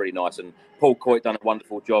send-off, so it was really nice. And Paul Coyte done a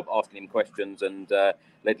wonderful job asking him questions, and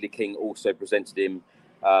Ledley King also presented him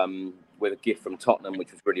with a gift from Tottenham,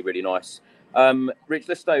 which was really, really nice. Rich,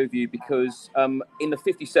 let's stay with you, because in the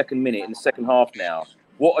 52nd minute, in the second half now,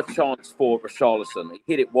 what a chance for Richarlison. He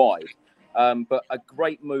hit it wide. But a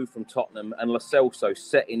great move from Tottenham, and Lo Celso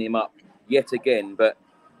setting him up yet again. But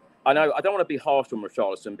I know I don't want to be harsh on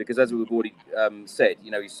Richarlison, because as we've already said,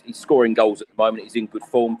 you know, he's scoring goals at the moment. He's in good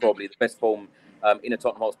form, probably the best form in a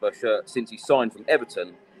Tottenham Hotspur shirt since he signed from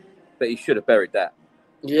Everton. But he should have buried that.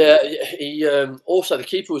 Yeah, he also, the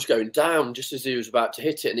keeper was going down just as he was about to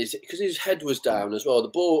hit it, and because his head was down as well. The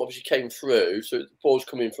ball obviously came through, so the ball's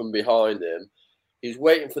coming from behind him. He's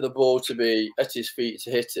waiting for the ball to be at his feet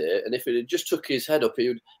to hit it, and if it had just took his head up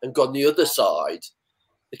and gone the other side,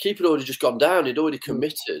 the keeper had already just gone down. He'd already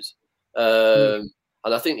committed, and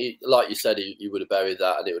I think, like you said, he would have buried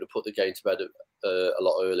that, and it would have put the game to bed a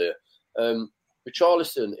lot earlier.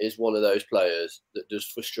 Richarlison is one of those players that does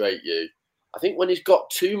frustrate you. I think when he's got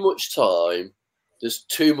too much time, there's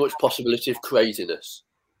too much possibility of craziness.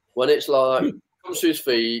 When it's like, comes to his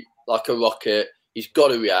feet like a rocket, he's got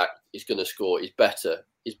to react. He's going to score. He's better.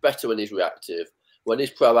 He's better when he's reactive. When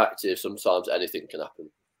he's proactive, sometimes anything can happen.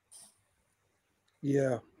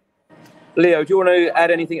 Yeah. Leo, do you want to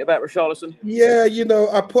add anything about Richarlison? Yeah, you know,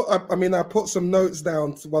 I put some notes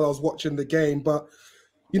down while I was watching the game, but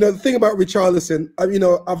you know, the thing about Richarlison, you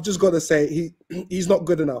know, I've just got to say he's not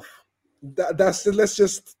good enough. Let's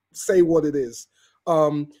just say what it is.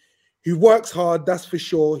 He works hard, that's for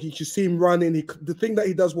sure. You should see him running. The thing that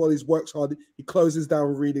he does well is works hard. He closes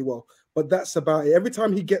down really well, but that's about it. Every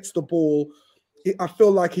time he gets the ball, I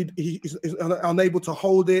feel like he's unable to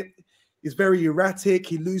hold it. He's very erratic.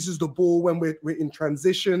 He loses the ball when we're in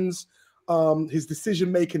transitions. His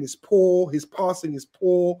decision making is poor. His passing is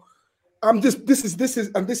poor. This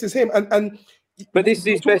is him. But this is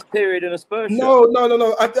his best period in a Spurs shirt.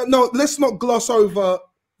 No. Let's not gloss over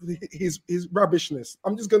his rubbishness.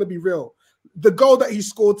 I'm just going to be real. The goal that he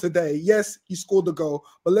scored today, yes, he scored the goal,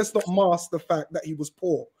 but let's not mask the fact that he was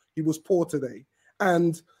poor. He was poor today,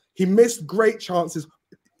 and he missed great chances.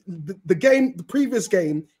 The previous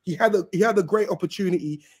game, he had a great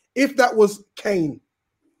opportunity. If that was Kane,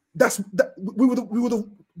 that would have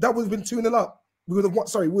been 2-0 up. We would have.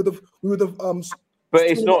 But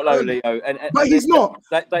it's not low, Leo. But he's not.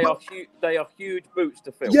 They are huge boots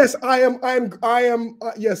to fill. Yes, I am.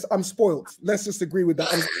 Yes, I'm spoiled. Let's just agree with that.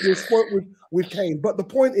 We're spoiled with Kane. But the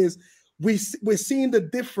point is, we're seeing the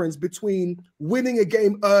difference between winning a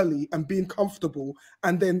game early and being comfortable,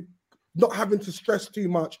 and then not having to stress too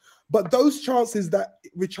much. But those chances that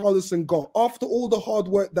Richarlison got, after all the hard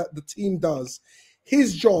work that the team does,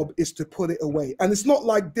 his job is to put it away. And it's not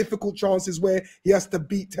like difficult chances where he has to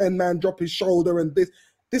beat 10 man, drop his shoulder, and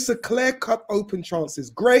this are clear-cut open chances.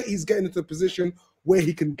 Great, he's getting into a position where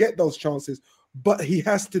he can get those chances, but he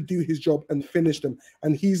has to do his job and finish them.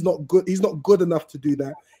 And he's not good. He's not good enough to do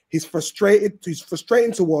that. He's frustrated. He's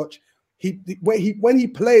frustrating to watch. When he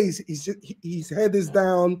plays, his head is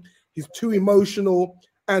down. He's too emotional.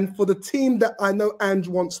 And for the team that I know Ange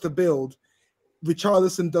wants to build,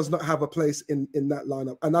 Richarlison does not have a place in that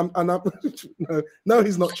lineup. And I'm no,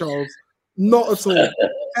 he's not, Charles. Not at all.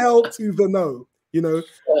 Hell to the no, you know.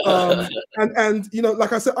 And you know,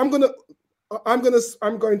 like I said, I'm going to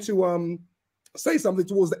say something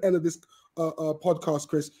towards the end of this podcast,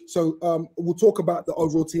 Chris. So we'll talk about the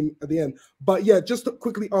overall team at the end. But yeah, just to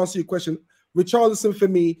quickly answer your question, Richarlison, for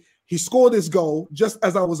me, he scored his goal just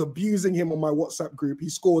as I was abusing him on my WhatsApp group. He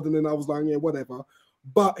scored, and then I was like, yeah, whatever.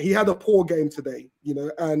 But he had a poor game today, you know,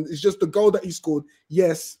 and it's just the goal that he scored.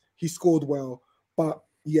 Yes, he scored well, but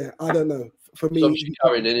yeah, I don't know. For me, he's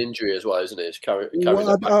carrying an injury as well, isn't he?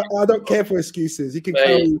 I don't care for excuses. He can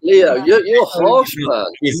carry. Leo, you're harsh, man.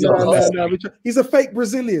 He's a fake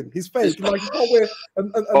Brazilian. He's fake. Like, he can't wear a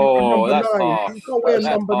number 9. He can't wear a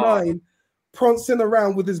number 9. Prancing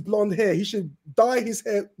around with his blonde hair. He should dye his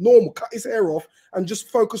hair normal, cut his hair off, and just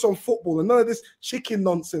focus on football and none of this chicken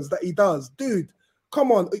nonsense that he does, dude.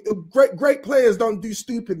 Come on, great players don't do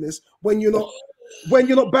stupidness when you're not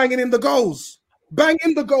banging in the goals. Bang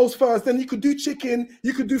in the goals first, then you could do chicken,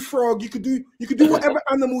 you could do frog, you could do whatever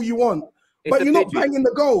animal you want. But you're not banging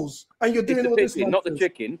the goals, and you're doing all this nonsense. Not the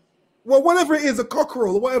chicken. well, whatever it is, a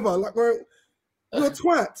cockerel or whatever. Like, you're a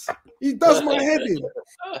twat. He does my head in.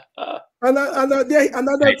 And I know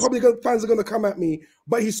probably fans are going to come at me,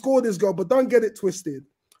 but he scored his goal. But don't get it twisted.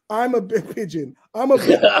 I'm a big pigeon. I'm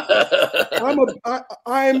really,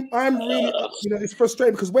 it's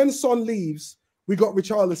frustrating because when Son leaves, we got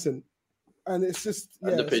Richarlison. And it's just,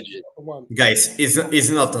 the pigeon. Guys, it's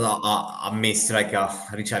not a main striker,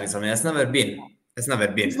 Richarlison. It's never been. He's not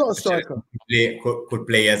a striker. Could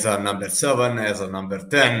play as a number 7, as a number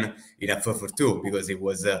 10 in a 4-4-2 because he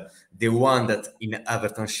was the one that in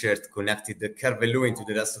Everton shirt connected the Carvalho into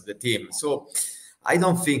the rest of the team. So I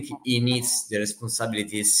don't think he needs the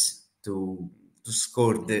responsibilities to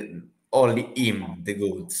score only him the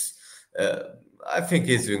goals. I think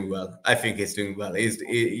he's doing well.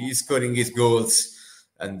 He's scoring his goals,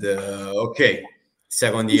 and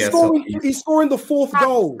second year. He's scoring the 4th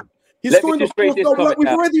goal. He's scoring the 4th goal. Like, we're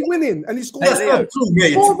already winning, and he's scoring.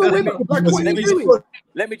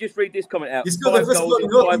 Let me just read this comment out. He's got the first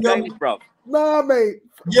goal in 5 games, bro. Nah, mate.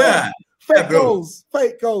 Yeah. Fake goals.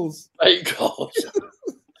 Goals.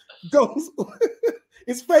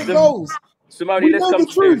 It's fake goals. Simone, we know the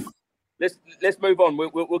truth. Let's move on.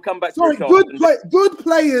 We'll come back. Sorry, good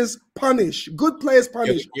players punish. Good players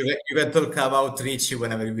punish. You can talk about Richy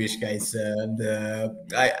whenever you wish, guys. And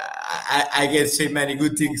I can say many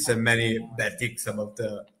good things and many bad things about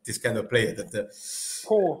this kind of player. That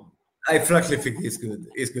I frankly think he's good.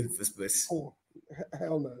 He's good for Spurs.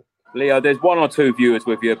 Hell no. Leo, there's 1 or 2 viewers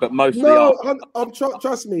with you, but mostly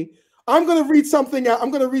trust me. I'm going to read something out.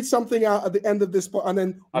 I'm going to read something out at the end of this, and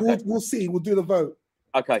then we'll see. We'll do the vote.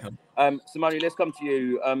 Okay. Simone, let's come to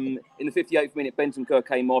you. In the 58th minute, Bentancur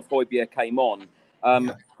came off, Højbjerg came on.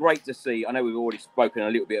 Great to see. I know we've already spoken a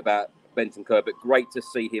little bit about Bentancur, but great to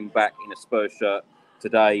see him back in a Spurs shirt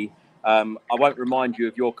today. I won't remind you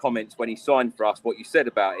of your comments when he signed for us, what you said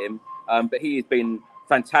about him, but he has been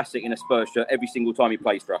fantastic in a Spurs shirt every single time he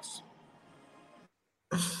plays for us.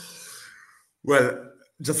 Well,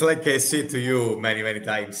 just like I said to you many, many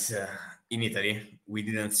times, in Italy, we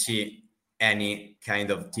didn't see any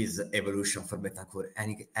kind of this evolution for Bentancur,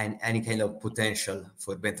 any kind of potential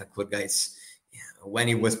for Bentancur, guys. When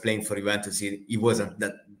he was playing for Juventus, he wasn't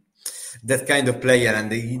that kind of player,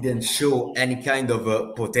 and he didn't show any kind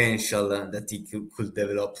of potential that he could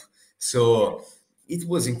develop. So it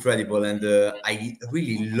was incredible, and I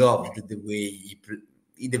really loved the way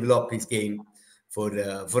he developed his game for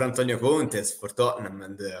Antonio Conte, for Tottenham,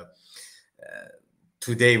 and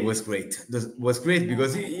today was great. It was great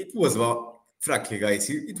because it was, frankly, guys,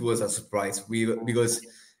 it was a surprise. Because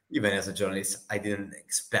even as a journalist, I didn't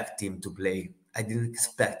expect him to play.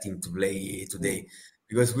 Today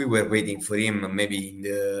because we were waiting for him maybe in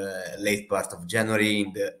the late part of January,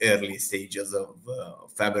 in the early stages of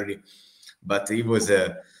February. But it was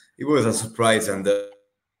a surprise, and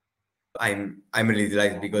I'm really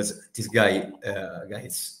delighted because this guy,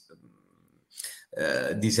 guys,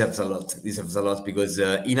 deserves a lot because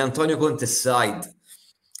in Antonio Conte's side,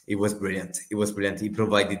 it was brilliant. He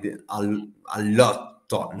provided a lot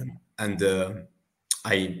Tottenham, and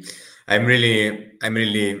I'm really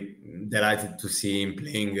delighted to see him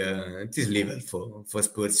playing at this level for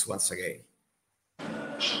Spurs once again.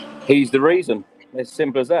 He's the reason. As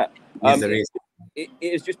simple as that. He's the reason.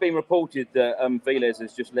 It has just been reported that Viles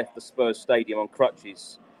has just left the Spurs stadium on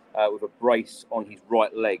crutches with a brace on his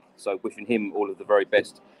right leg. So wishing him all of the very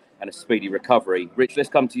best and a speedy recovery. Rich, let's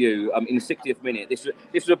come to you. In the 60th minute, this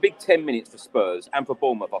was a big 10 minutes for Spurs and for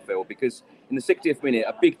Bournemouth, I feel, because in the 60th minute,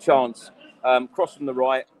 a big chance, cross from the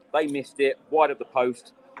right, they missed it, wide of the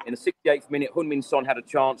post. In the 68th minute, Heung-min Son had a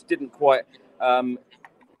chance, didn't quite...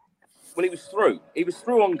 he was through. He was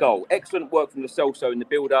through on goal. Excellent work from Lo Celso in the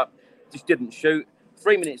build-up, just didn't shoot.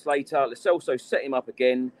 3 minutes later, Lo Celso set him up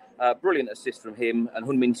again. Brilliant assist from him, and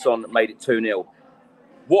Heung-min Son made it 2-0.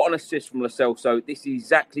 What an assist from Lo Celso. This is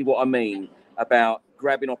exactly what I mean about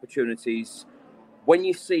grabbing opportunities. When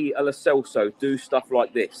you see a Lo Celso do stuff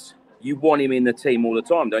like this, you want him in the team all the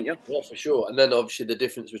time, don't you? Yeah, for sure. And then obviously the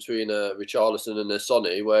difference between Richarlison and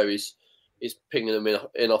Sonny, where he's pinging them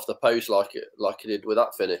in off the post like he did with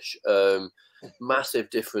that finish. Massive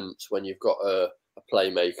difference when you've got a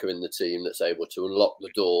playmaker in the team that's able to unlock the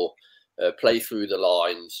door, play through the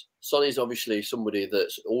lines. Sonny's obviously somebody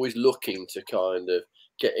that's always looking to kind of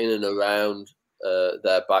get in and around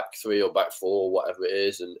their back three or back four, whatever it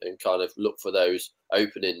is, and kind of look for those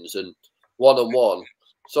openings. And one-on-one,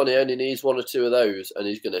 Sonny only needs 1 or 2 of those, and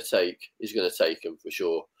he's going to take them for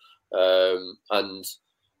sure. And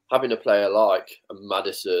having a player like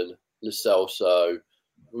Maddison, Lo Celso,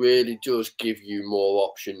 really does give you more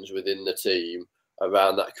options within the team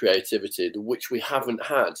around that creativity, which we haven't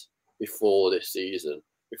had before this season.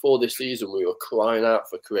 Before this season, we were crying out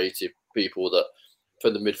for creative people that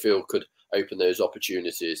from the midfield could open those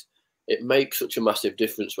opportunities. It makes such a massive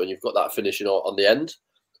difference when you've got that finishing on the end,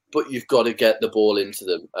 but you've got to get the ball into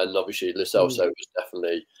them. And obviously, Lo Celso was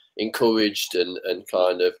definitely encouraged and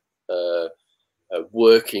kind of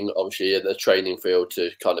working, obviously, in the training field to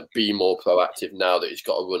kind of be more proactive now that he's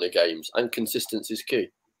got a run of games. And consistency is key.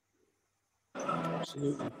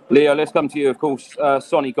 Absolutely. Leo, let's come to you. Of course,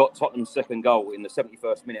 Sonny got Tottenham's second goal in the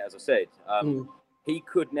 71st minute, as I said. He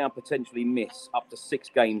could now potentially miss up to 6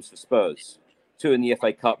 games for Spurs. 2 in the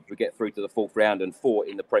FA Cup if we get through to the 4th round, and 4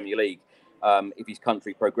 in the Premier League. If his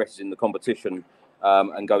country progresses in the competition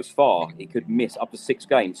and goes far, he could miss up to 6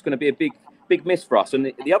 games. It's going to be a big miss for us.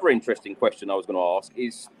 And the other interesting question I was going to ask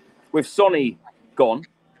is, with Sonny gone,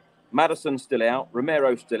 Maddison still out,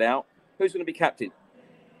 Romero still out, who's going to be captain?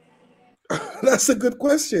 That's a good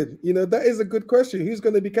question. You know, that is a good question. Who's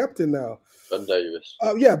going to be captain now? Ben Davies.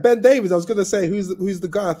 Yeah, Ben Davies. I was going to say, who's the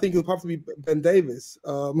guy? I think it'll probably be Ben Davies.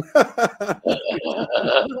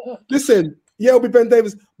 Listen, yeah, it'll be Ben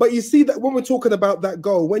Davies. But you see that when we're talking about that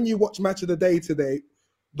goal, when you watch Match of the Day today,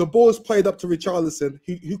 the ball's played up to Richarlison,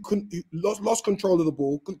 who lost control of the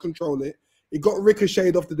ball, couldn't control it. It got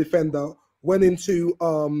ricocheted off the defender, went into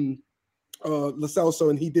Lo Celso,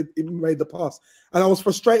 and he made the pass. And I was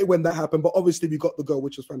frustrated when that happened, but obviously we got the goal,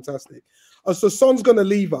 which was fantastic. So Son's going to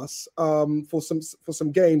leave us for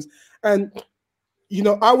some games, and you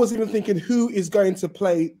know, I was even thinking who is going to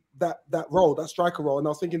play that role, that striker role, and I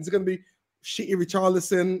was thinking it's going to be shitty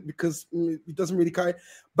Richarlison because he doesn't really care.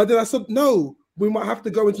 But then I said no, we might have to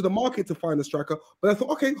go into the market to find a striker. But I thought,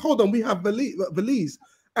 okay, hold on, we have Valise,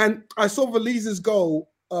 and I saw Valise's goal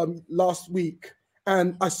last week.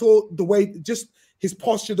 And I saw the way, just his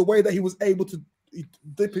posture, the way that he was able to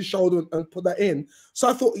dip his shoulder and put that in. So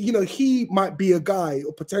I thought, you know, he might be a guy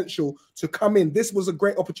or potential to come in. This was a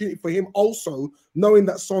great opportunity for him also, knowing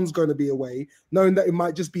that Son's going to be away, knowing that it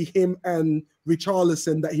might just be him and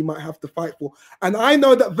Richarlison that he might have to fight for. And I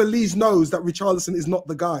know that Valise knows that Richarlison is not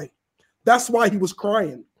the guy. That's why he was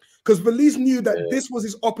crying. Because Valise knew that this was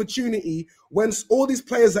his opportunity when all these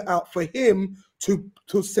players are out, for him to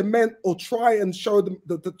cement or try and show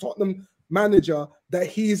the Tottenham manager that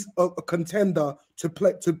he's a contender to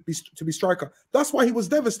be striker. That's why he was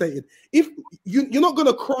devastated. If you're not going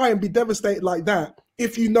to cry and be devastated like that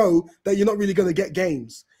if you know that you're not really going to get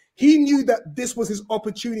games. He knew that this was his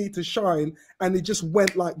opportunity to shine, and it just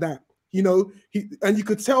went like that. You know, and you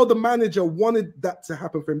could tell the manager wanted that to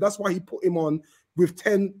happen for him. That's why he put him on with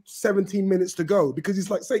 10, 17 minutes to go, because he's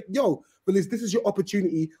like, say, yo, Feliz, this is your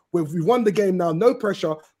opportunity. Where we won the game now, no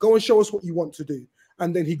pressure. Go and show us what you want to do.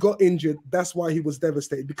 And then he got injured. That's why he was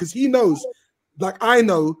devastated, because he knows, like I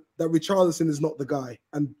know, that Richarlison is not the guy.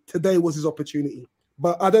 And today was his opportunity.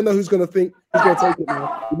 But I don't know who's going to think he's going to take it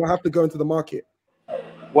now. He might have to go into the market.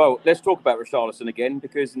 Well, let's talk about Richarlison again,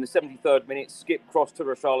 because in the 73rd minute, Skip crossed to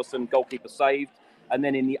Richarlison, goalkeeper saved. And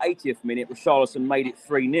then in the 80th minute, Richarlison made it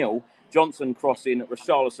 3-0. Johnson crossing,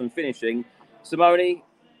 Richarlison finishing. Simone,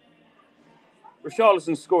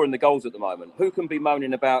 Richarlison's scoring the goals at the moment. Who can be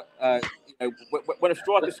moaning about, when a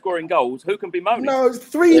striker's scoring goals, who can be moaning? No, it's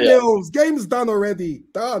 3-0. Game's done already.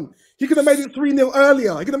 Done. He could have made it 3-0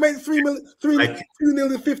 earlier. He could have made it 3-0 in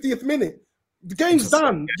the 50th minute. The game's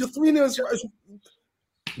done. Just 3-0.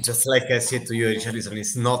 Just like I said to you, Richarlison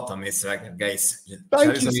is not a mid-striker, guys.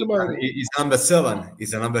 Thank you, Simone. He's number 7.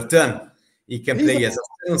 He's a number 10. He can play as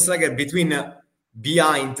a striker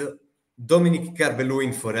behind Dominic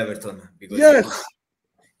Calvert-Lewin for Everton. Because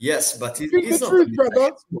yes, but he's not. Truth,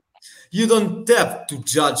 brother. You don't have to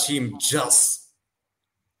judge him just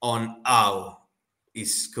on how he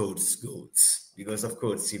scores goals, because of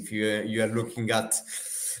course, if you are looking at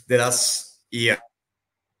the last year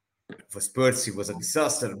for Spurs, he was a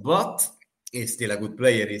disaster, but he's still a good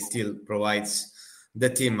player. He still provides the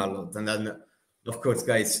team a lot, and then. Of course,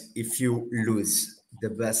 guys, if you lose the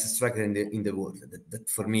best striker in the world, that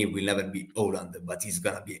for me will never be Holland, but it's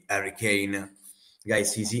gonna be Harry Kane.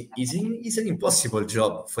 Guys, it's an impossible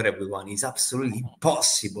job for everyone. It's absolutely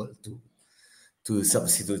impossible to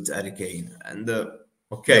substitute Harry Kane. And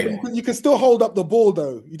okay, yeah, you can still hold up the ball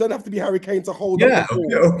though. You don't have to be Harry Kane to hold up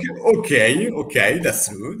the ball. Okay, that's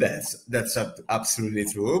true. That's absolutely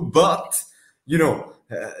true. But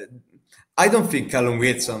I don't think Callum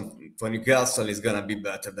Wilson for Newcastle is gonna be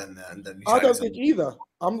better than I don't think either.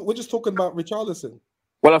 We're just talking about Richarlison.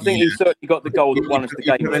 Well, I think he certainly got the goal that won us the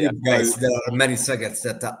game. Guys, there are many seconds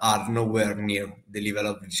that are nowhere near the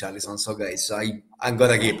level of Richarlison. So, guys, I'm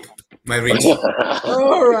gonna keep my reach.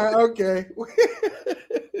 All right, okay.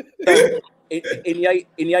 In the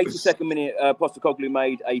 82nd minute, Postecoglou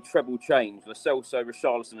made a treble change. Lo Celso,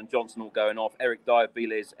 Richarlison and Johnson all going off. Eric Dyer,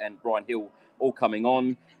 Viles and Brian Hill all coming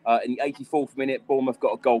on. In the 84th minute, Bournemouth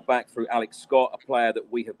got a goal back through Alex Scott, a player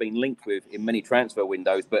that we have been linked with in many transfer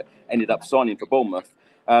windows, but ended up signing for Bournemouth.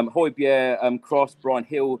 Højbjerg crossed, Brian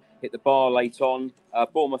Hill hit the bar late on.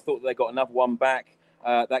 Bournemouth thought they got another one back.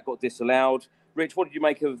 That got disallowed. Rich, what did you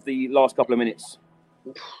make of the last couple of minutes?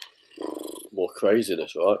 More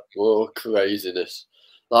craziness, right? More craziness.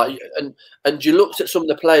 Like, and you looked at some of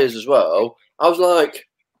the players as well. I was like,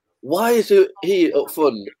 why is he up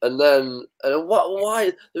front? And then,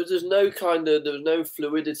 why? There's no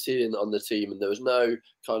fluidity on the team, and there was no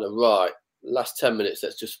kind of right. Last 10 minutes,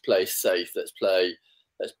 let's just play safe. Let's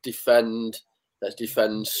defend.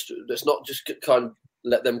 Let's not just kind of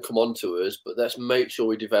let them come on to us, but let's make sure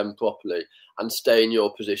we defend properly and stay in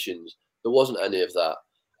your positions. There wasn't any of that.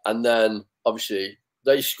 And then, obviously,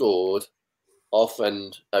 they scored. Our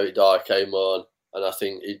friend Eric Dyer came on, and I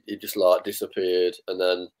think he just like disappeared. And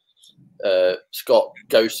then Scott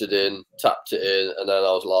ghosted in, tapped it in, and then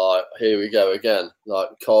I was like, here we go again, like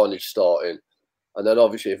carnage starting. And then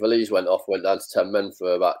obviously Viles went down to 10 men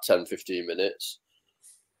for about 10, 15 minutes.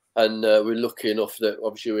 And we're lucky enough that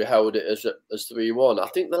obviously we held it as 3-1. I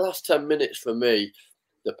think the last 10 minutes for me,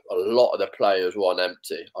 a lot of the players were on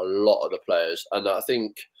empty, a lot of the players. And I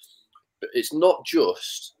think it's not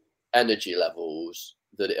just energy levels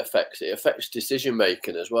that it affects decision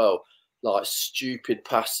making as well. Like stupid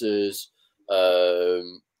passes,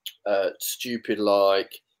 especially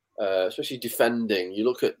defending. You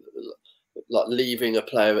look at like leaving a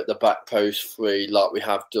player at the back post free, like we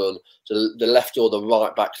have done. So the left or the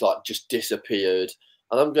right backs like just disappeared.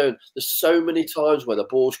 And I'm going, there's so many times where the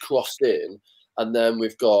ball's crossed in, and then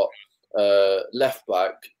we've got left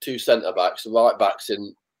back, 2 centre backs, right backs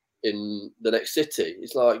in the next city.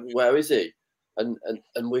 It's like, where is he? And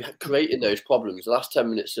we're creating those problems. The last 10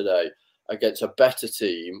 minutes today against a better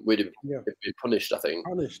team, we'd have been punished, I think.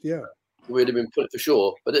 Punished, yeah. We'd have been punished for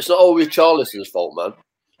sure. But it's not always Richarlison's fault, man.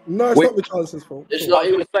 No, it's not Richarlison's fault. It's not. I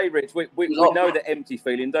was going to say, Rich, we know the empty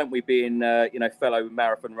feeling, don't we, being fellow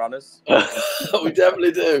marathon runners? We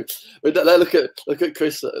definitely do. Look at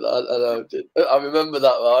Chris. I remember that,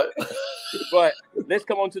 right? Right, let's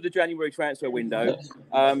come on to the January transfer window.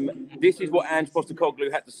 This is what Ange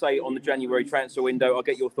Postecoglou had to say on the January transfer window. I'll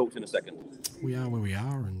get your thoughts in a second. We are where we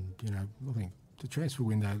are, and I think the transfer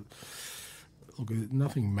window. Look,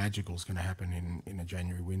 nothing magical is going to happen in a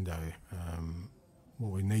January window.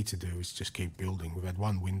 What we need to do is just keep building. We've had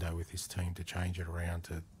one window with this team to change it around,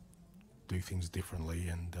 to do things differently.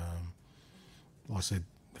 And like I said,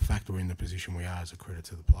 the fact we're in the position we are is a credit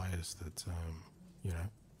to the players that,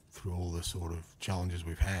 through all the sort of challenges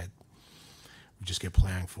we've had, we just get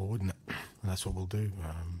ploughing forward, and that's what we'll do.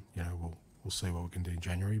 We'll see what we can do in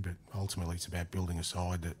January, but ultimately it's about building a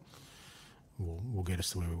side that will get us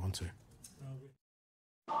to where we want to.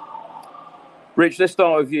 Rich, let's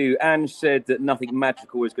start with you. Ange said that nothing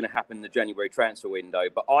magical is going to happen in the January transfer window,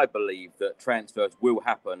 but I believe that transfers will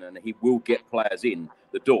happen and he will get players in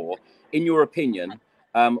the door. In your opinion,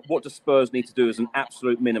 what does Spurs need to do as an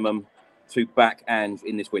absolute minimum to back Ange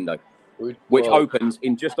in this window, which opens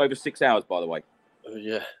in just over 6 hours, by the way?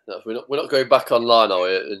 Yeah, we're not going back online, are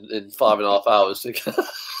we, in 5.5 hours to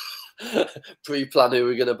pre-plan who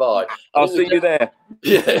we're going to buy. I'll see you there.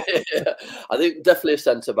 Yeah, I think definitely a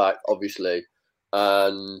centre-back, obviously.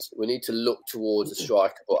 And we need to look towards a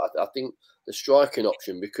striker. But I think the striking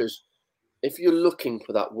option, because if you're looking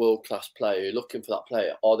for that world-class player, you're looking for that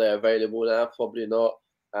player, are they available now? Probably not.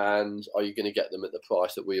 And are you going to get them at the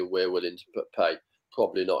price that we're willing to pay?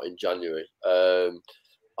 Probably not in January.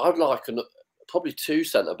 I'd like probably 2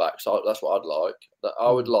 centre-backs. That's what I'd like.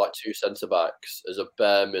 I would like 2 centre-backs as a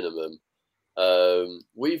bare minimum.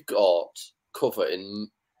 We've got cover in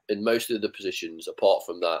most of the positions, apart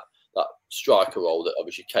from that striker role that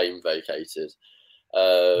obviously Kane vacated.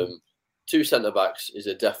 2 centre-backs is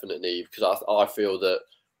a definite need, because I feel that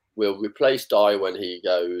we'll replace Dyer when he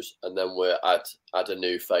goes, and then we'll add a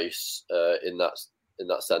new face in that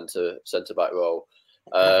centre-back role,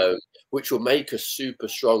 which will make us super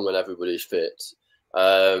strong when everybody's fit,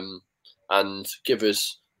 and give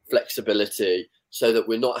us flexibility so that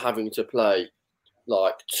we're not having to play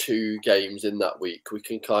like 2 games in that week. We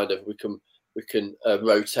can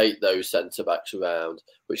rotate those centre-backs around,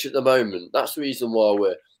 which at the moment, that's the reason why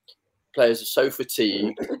players are so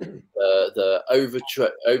fatigued, they're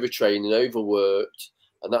overtraining, overworked,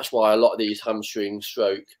 and that's why a lot of these hamstring,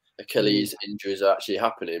 stroke, Achilles injuries are actually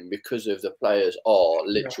happening, because of the players are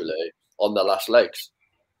literally on their last legs.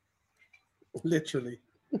 Literally.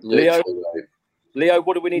 Leo, Leo,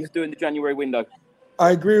 what do we need to do in the January window?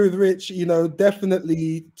 I agree with Rich. You know,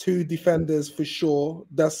 definitely 2 defenders for sure.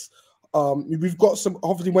 That's we've got some.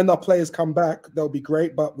 Obviously, when our players come back, that'll be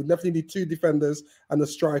great. But we definitely need 2 defenders and a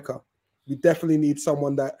striker. We definitely need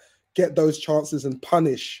someone that get those chances and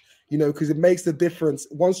punish. You know, because it makes the difference.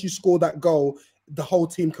 Once you score that goal, the whole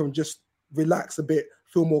team can just relax a bit,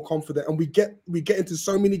 feel more confident, and we get into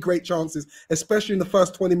so many great chances, especially in the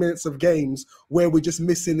first 20 minutes of games where we're just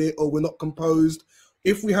missing it or we're not composed.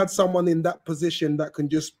 If we had someone in that position that can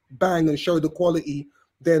just bang and show the quality,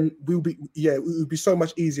 then it would be so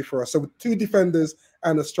much easier for us. So with 2 defenders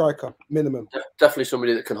and a striker minimum. Definitely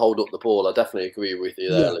somebody that can hold up the ball. I definitely agree with you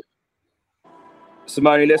there. Yeah.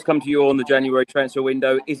 Simone, let's come to you on the January transfer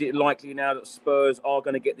window. Is it likely now that Spurs are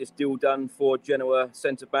going to get this deal done for Genoa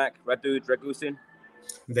centre-back Radu Dragusin?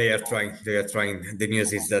 They are trying. The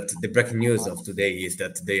news is that the breaking news of today is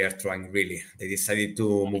that they are trying really. They decided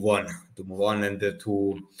to move on and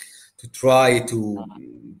to try to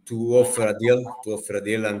offer a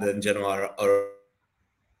deal, and then Genoa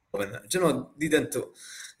didn't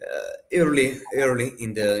early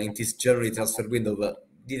in this January transfer window, but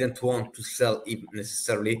didn't want to sell him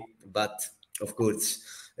necessarily. But of course,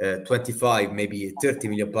 25, maybe 30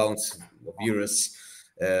 million pounds of euros.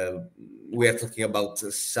 We are talking about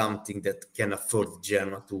something that can afford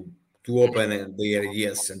Genoa to open their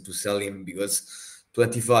ears and to sell him, because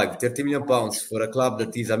 30 million pounds for a club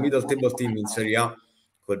that is a middle table team in Serie A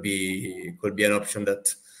could be an option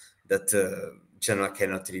that Genoa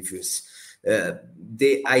cannot refuse.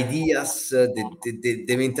 The ideas,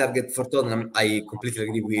 the main target for Tottenham, I completely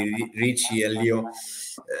agree with Richy and Leo,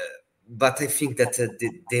 but I think that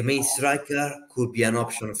the main striker could be an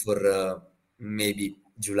option for maybe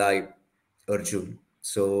July or June.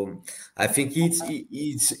 So I think it's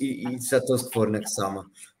a task for next summer,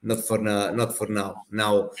 not for now.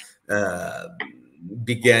 Now,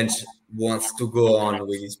 Big Ange wants to go on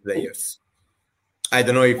with his players. I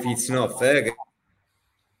don't know if it's enough,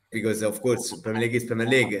 because of course Premier League is Premier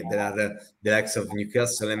League. There are the likes of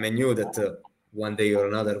Newcastle and Man U that one day or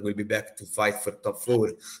another will be back to fight for top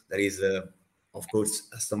 4. There is, of course,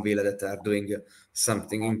 Aston Villa that are doing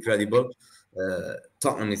something incredible.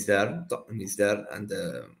 Tottenham is there, and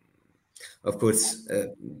of course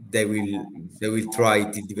they will try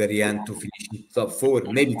till the very end to finish in top 4,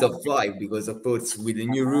 maybe top 5, because of course with the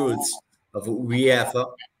new rules of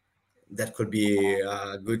UEFA, that could be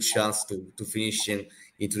a good chance to finish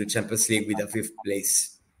into the Champions League with a 5th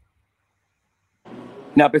place.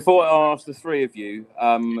 Now, before I ask the 3 of you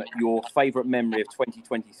your favourite memory of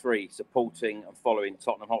 2023 supporting and following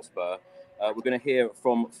Tottenham Hotspur, we're going to hear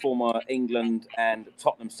from former England and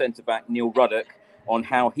Tottenham centre-back Neil Ruddock on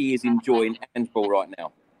how he is enjoying handball right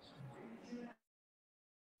now.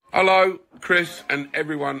 Hello, Chris and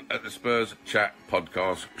everyone at the Spurs Chat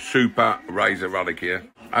podcast. Super Razor Ruddock here.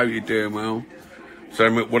 How you doing well?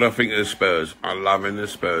 So what I think of the Spurs, I'm loving the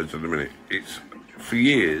Spurs at the minute. It's, for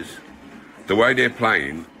years, the way they're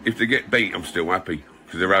playing, if they get beat, I'm still happy,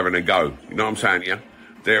 because they're having a go. You know what I'm saying, yeah?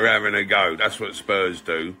 They're having a go. That's what Spurs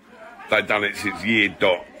do. They've done it since year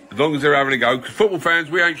dot. As long as they're having a go, because football fans,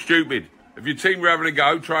 we ain't stupid. If your team are having a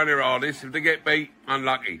go, trying their hardest. If they get beat,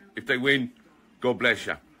 unlucky. If they win, God bless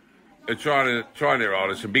you. They're trying their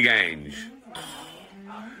hardest. And Big Ange,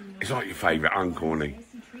 it's like your favourite uncle, isn't he?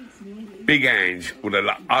 Big Ange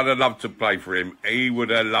I'd have loved to play for him. He would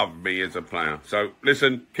have loved me as a player. So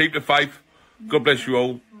listen, keep the faith. God bless you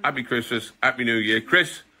all. Happy Christmas. Happy New Year.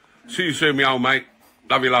 Chris, see you soon, my old mate.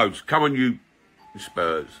 Love you loads. Come on, you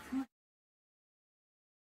Spurs.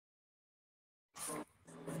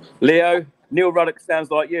 Leo, Neil Ruddock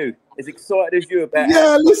sounds like you. As excited as you about.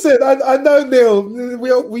 Yeah, listen, I know Neil.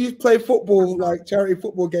 We play football, like charity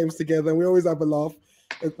football games together, and we always have a laugh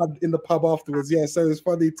in the pub afterwards. Yeah, so it's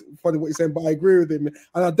funny what you're saying, but I agree with him,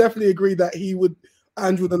 and I definitely agree that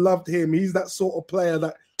Andrew would have loved him. He's that sort of player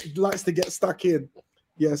that likes to get stuck in.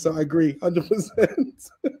 Yeah, so I agree, 100%.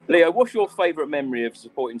 Leo, what's your favourite memory of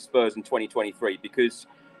supporting Spurs in 2023? Because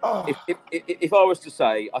if I was to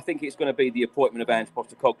say, I think it's going to be the appointment of Ange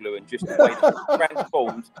Postecoglou, and just the way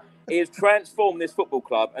that he has transformed this football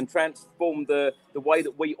club and transformed the way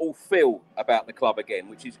that we all feel about the club again,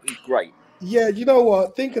 which is great. Yeah, you know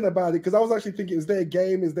what? Thinking about it, because I was actually thinking, is their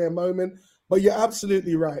game, is their moment? But you're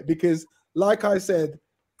absolutely right, because like I said,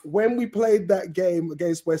 when we played that game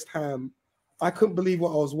against West Ham, I couldn't believe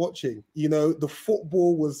what I was watching. You know, the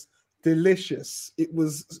football was delicious. It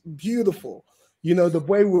was beautiful. You know, the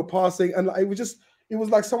way we were passing, and it was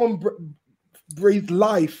like someone breathed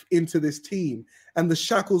life into this team, and the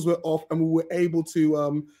shackles were off, and we were able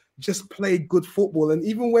to just play good football. And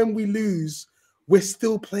even when we lose, we're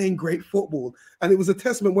still playing great football. And it was a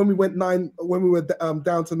testament when we were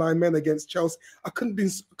down to 9 men against Chelsea. I could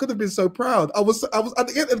have been so proud. I was at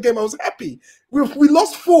the end of the game. I was happy. We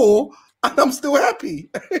lost 4, and I'm still happy.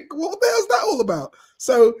 What the hell's that all about?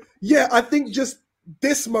 So yeah, I think just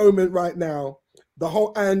this moment right now, the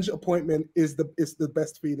whole Ange appointment is the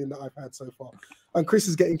best feeling that I've had so far. And Chris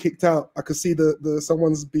is getting kicked out. I can see the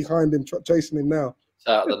someone's behind him chasing him now. It's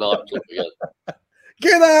out of the nightclub again.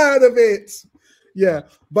 Get out of it. Yeah,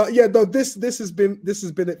 but yeah, no, this has been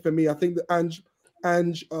it for me. I think the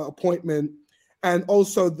Ange appointment, and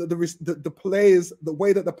also the players, the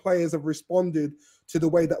way that the players have responded to the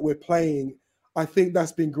way that we're playing, I think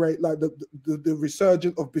that's been great. Like the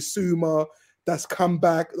resurgence of Bissouma that's come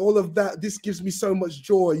back, all of that. This gives me so much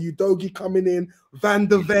joy. Udogie coming in, Van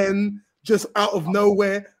der Ven just out of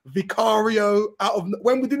nowhere, Vicario out of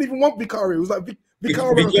when we didn't even want Vicario. It was like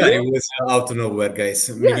Vicario was out of nowhere, guys.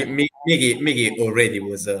 Yeah. Miggy already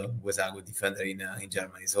was a good defender in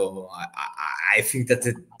Germany. So I think that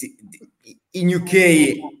in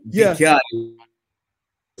UK, Vicario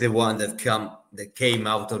the one that came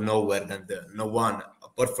out of nowhere, and no one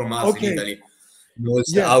apart from us in Italy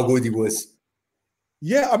knows how good he was.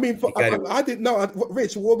 Yeah, I mean, I didn't know.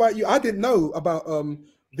 Rich, what about you? I didn't know about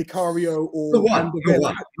Vicario or no one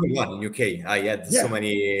in UK. I had so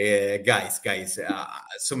many guys,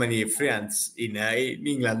 so many friends in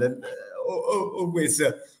England, and always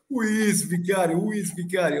who is Vicario? Who is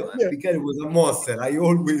Vicario? Yeah. Vicario was a monster. I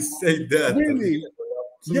always say that. Really?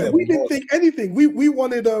 Yeah, we didn't think anything. We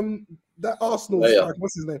wanted that Arsenal strike.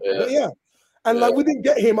 What's his name? Yeah. And like we didn't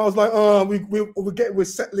get him. I was like, oh, we're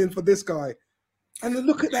settling for this guy. And then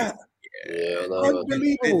look at that. Yeah, no,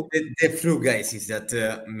 unbelievable. The truth, guys, is that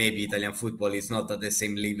maybe Italian football is not at the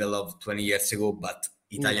same level of 20 years ago, but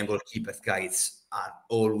Italian goalkeepers, guys, are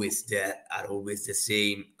always there, are always the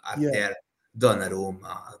same, are there.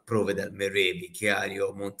 Donnarumma, Provedel, Merre,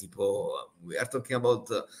 Vicario, Montipo. We are talking about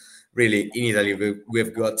really in Italy.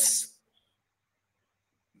 We've got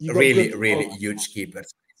really huge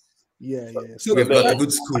keepers. Yeah. So we've got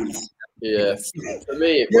good schools. Yeah, for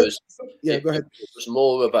me it was. Go ahead. It was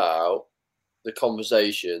more about the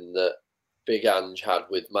conversation that Big Ange had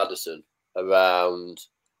with Maddison around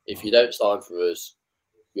if you don't sign for us,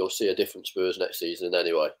 you'll see a different Spurs next season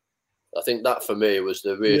anyway. I think that for me was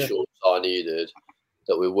the reassurance I needed,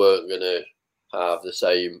 that we weren't going to have the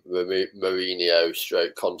same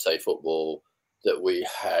Mourinho / Conte football that we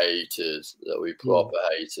hated, that we proper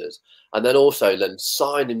hated, and then also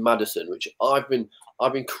signing Maddison, which I've been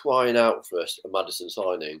crying out for a Maddison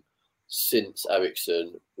signing since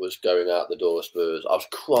Eriksen was going out the door of Spurs. I was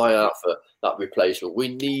crying out for that replacement. We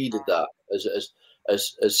needed that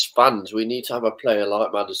as fans. We need to have a player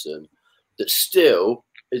like Maddison that still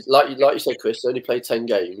is like you said, Chris. Only played 10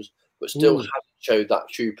 games, but still hasn't showed that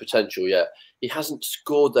true potential yet. He hasn't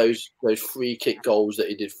scored those free kick goals that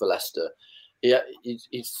he did for Leicester.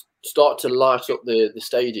 He's started to light up the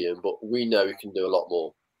stadium, but we know he can do a lot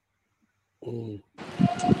more.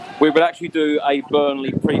 We will actually do a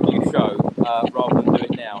Burnley preview show rather than do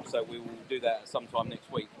it now, so we will do that sometime next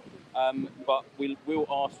week. But we'll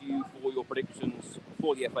ask you for your predictions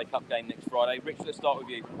for the FA Cup game next Friday. Rich, let's start with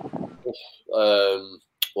you.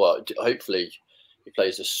 Well, hopefully he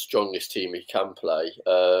plays the strongest team he can play,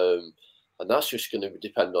 and that's just going to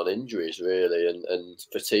depend on injuries really and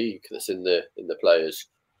fatigue that's in the players.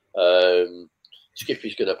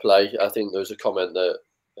 Skippy's going to play. I think there was a comment that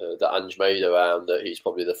Ange made around that he's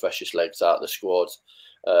probably the freshest legs out of the squad,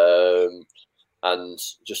 and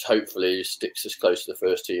just hopefully sticks as close to the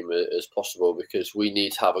first team as possible, because we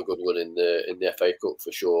need to have a good one in the FA Cup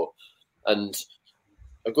for sure. And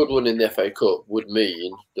a good one in the FA Cup would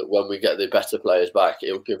mean that when we get the better players back,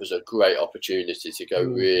 it'll give us a great opportunity to go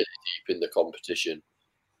really deep in the competition.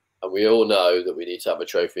 And we all know that we need to have a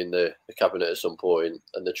trophy in the cabinet at some point,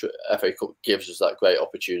 and the FA Cup gives us that great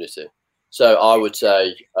opportunity. So I would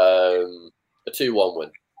say a 2-1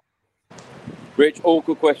 win. Rich,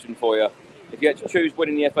 awkward question for you. If you had to choose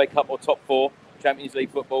winning the FA Cup or top 4 Champions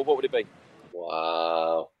League football, what would it be?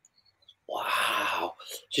 Wow.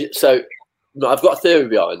 So I've got a theory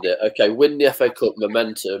behind it. Okay, win the FA Cup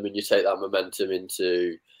momentum, and you take that momentum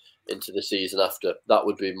into the season after. That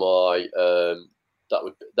would be my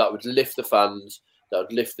that would lift the fans. That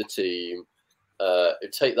would lift the team.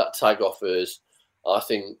 It'd take that tag off us. I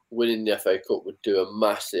think winning the FA Cup would do a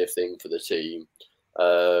massive thing for the team.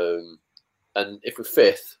 And if we're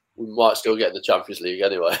 5th, we might still get in the Champions League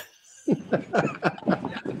anyway.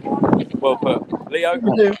 Well put. Leo,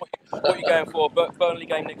 what are you going for? Burnley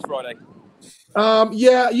game next Friday.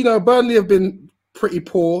 Burnley have been pretty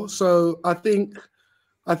poor. So I think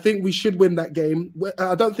I think we should win that game.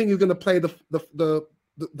 I don't think he's going to play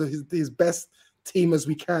his best team as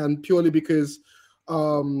we can, purely because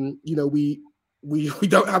we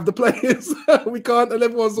don't have the players. We can't, and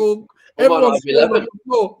everyone's on the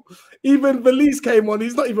floor. Even Valise came on.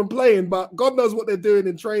 He's not even playing, but God knows what they're doing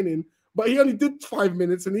in training. But he only did 5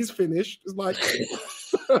 minutes and he's finished. It's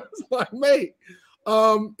like, mate.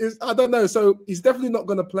 I don't know. So he's definitely not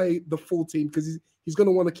going to play the full team because he's going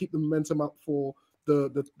to want to keep the momentum up for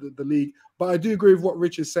the league. But I do agree with what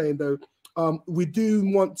Rich is saying, though. We do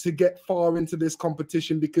want to get far into this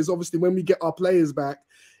competition because obviously when we get our players back,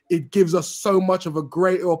 it gives us so much of a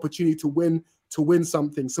great opportunity to win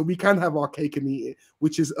something. So we can have our cake and eat it,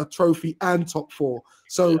 which is a trophy and top 4.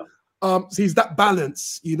 So he's that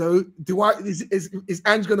balance, is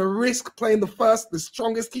Ange going to risk playing the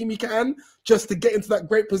strongest team he can just to get into that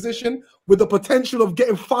great position with the potential of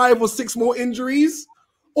getting 5 or 6 more injuries?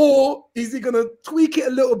 Or is he going to tweak it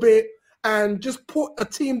a little bit and just put a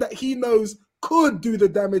team that he knows could do the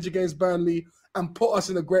damage against Burnley and put us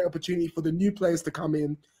in a great opportunity for the new players to come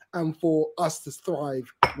in and for us to thrive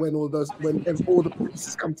when all the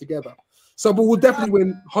pieces come together. So, but we'll definitely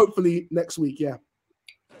win, hopefully, next week, yeah.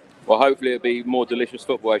 Well, hopefully it'll be more delicious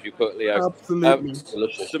football, as you put, Leo. Absolutely.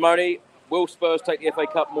 Simone, will Spurs take the FA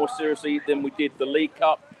Cup more seriously than we did the League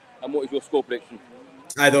Cup? And what is your score prediction?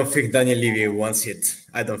 I don't think Daniel Levy wants it.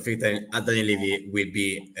 I don't think Daniel Levy will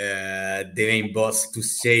be the main boss to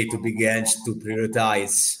Big Ange to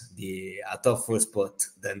prioritize a top 4 spot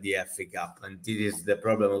than the FA Cup. And this is the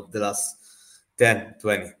problem of the last 10,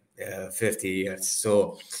 20, 50 years.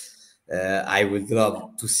 So I would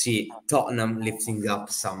love to see Tottenham lifting up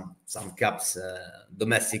some cups,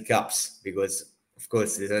 domestic cups, because of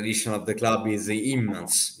course the tradition of the club is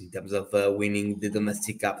immense in terms of winning the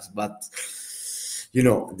domestic cups. But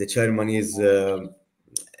the chairman is the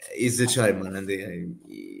chairman, and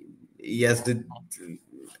he has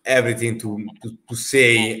everything to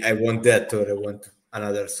say. I want that or I want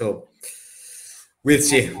another. So we'll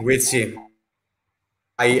see.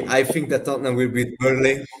 I think that Tottenham will beat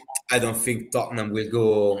Burnley. I don't think Tottenham will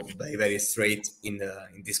go very, very straight in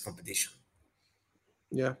this competition.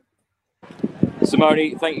 Yeah.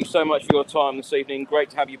 Simone, thank you so much for your time this evening. Great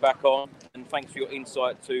to have you back on, and thanks for your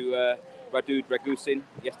insight to Radu Dragusin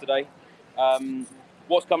yesterday.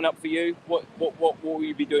 What's coming up for you? What will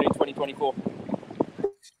you be doing in 2024?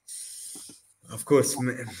 Of course,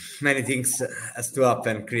 many things has to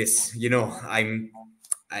happen, Chris.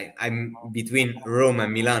 I'm between Rome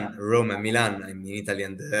and Milan. I'm in Italy,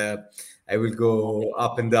 and I will go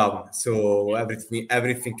up and down. So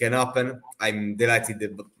everything can happen. I'm delighted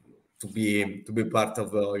to be part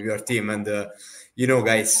of your team, and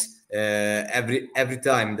guys, every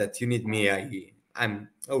time that you need me, I'm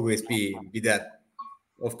always be there,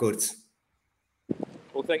 of course.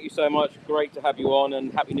 Well, thank you so much. Great to have you on,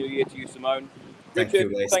 and Happy New Year to you, Simone.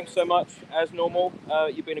 Richard, thanks so much. As normal,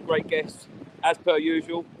 you've been a great guest, as per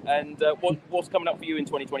usual. And what's coming up for you in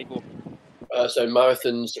 2024? So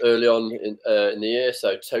marathons early on in the year.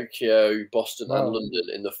 So Tokyo, Boston, and London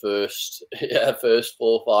in the first 4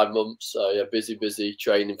 or 5 months. So yeah, busy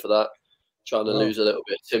training for that. Trying to lose a little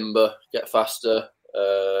bit of timber, get faster,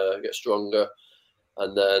 get stronger,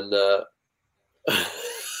 and then.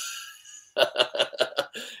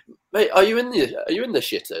 Mate, are you in the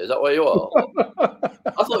shitter? Is that where you are?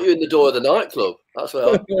 I thought you were in the door of the nightclub. That's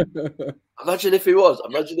where. Imagine if he was.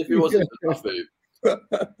 Imagine if he was in the bathroom.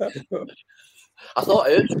 I thought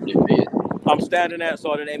I heard somebody. I'm standing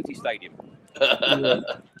outside an empty stadium. So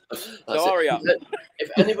hurry up. If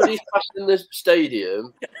anybody's passing the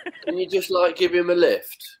stadium, can you just give him a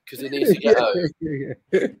lift because he needs to get home?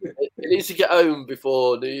 He needs to get home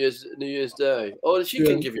before New Year's Day. Oh, she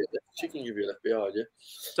can give you a lift. She can give you a lift behind you.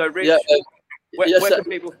 So, Rich,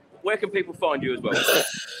 where can people find you as well?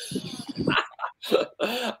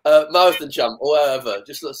 Marathon Champ or wherever.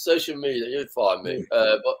 Just social media, you'll find me.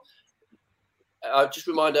 But I just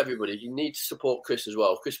remind everybody, you need to support Chris as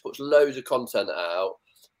well. Chris puts loads of content out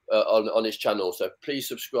on his channel, so please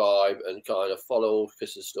subscribe and kind of follow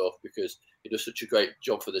Chris's stuff because he does such a great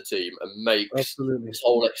job for the team and makes this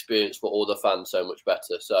whole experience for all the fans so much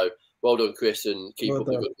better. So well done, Chris, and keep up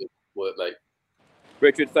the good work, mate.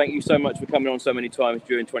 Richard, thank you so much for coming on so many times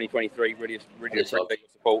during 2023. Really appreciate your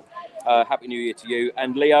support. Happy New Year to you.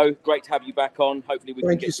 And Leo, great to have you back on. Hopefully we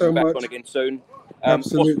can get you back on again soon.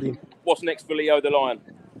 Absolutely. What's next for Leo the Lion?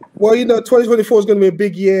 Well, 2024 is going to be a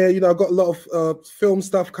big year. I've got a lot of film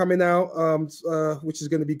stuff coming out, which is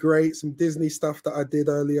going to be great. Some Disney stuff that I did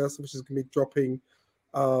earlier, which is going to be dropping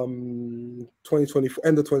 2024,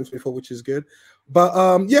 end of 2024, which is good. But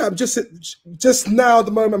yeah, I'm just now at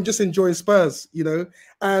the moment, I'm just enjoying Spurs, you know.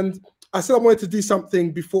 And I said I wanted to do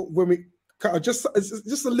something before when we just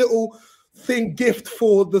a little gift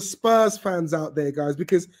for the Spurs fans out there, guys,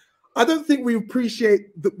 because I don't think we appreciate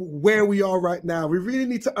where we are right now. We really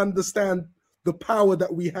need to understand the power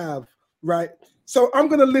that we have, right? So I'm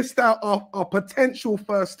going to list out our potential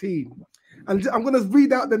first team. And I'm going to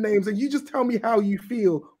read out the names, and you just tell me how you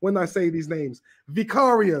feel when I say these names.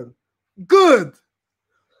 Vicario, good.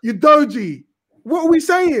 Udogie, what are we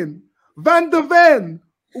saying? Van der Ven,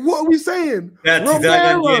 what are we saying? That's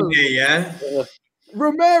Romero, DNA, yeah?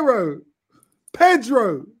 Romero,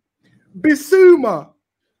 Pedro, Bissouma,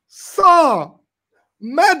 Sarr,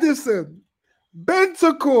 Maddison,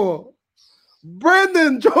 Bentancur,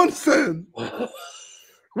 Brendan Johnson,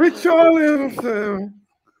 Richarlison,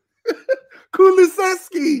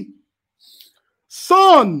 Kulusevski,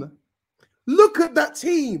 Son. Look at that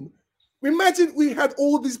team. Imagine we had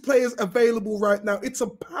all these players available right now. It's a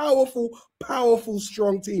powerful, powerful,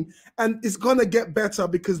 strong team. And it's going to get better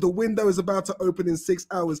because the window is about to open in 6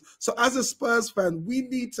 hours. So as a Spurs fan, we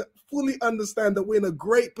need to fully understand that we're in a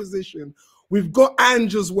great position. We've got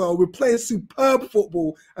Ange as well. We're playing superb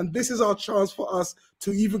football. And this is our chance for us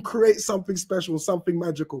to even create something special, something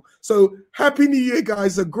magical. So happy New Year,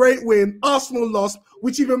 guys. A great win. Arsenal lost,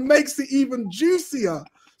 which even makes it even juicier.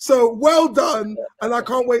 So well done, and I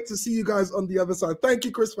can't wait to see you guys on the other side. Thank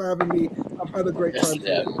you, Chris, for having me. I've had a great time.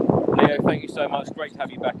 Yeah. Leo, thank you so much. Great to have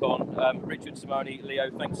you back on. Richard, Simone, Leo,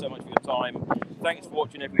 thanks so much for your time. Thanks for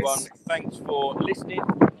watching, everyone. Thanks for listening.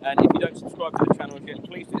 And if you don't subscribe to the channel yet,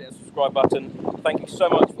 please hit that subscribe button. Thank you so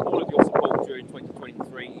much for all of your support during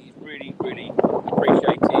 2023. It's really, really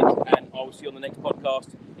appreciated. And I will see you on the next podcast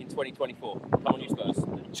in 2024. Come on, you Spurs.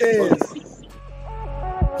 Cheers.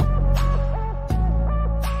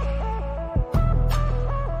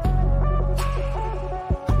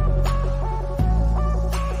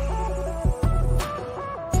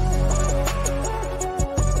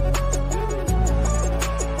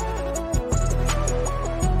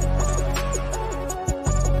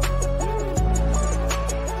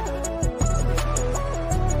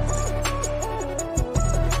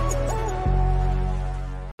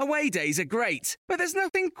 Away days are great, but there's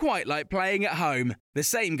nothing quite like playing at home. The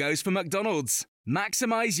same goes for McDonald's.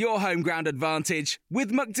 Maximise your home ground advantage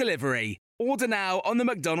with McDelivery. Order now on the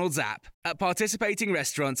McDonald's app. At participating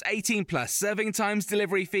restaurants, 18 plus, serving times,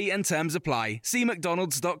 delivery fee and terms apply. See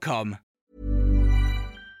mcdonalds.com.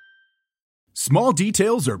 Small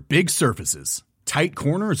details are big surfaces. Tight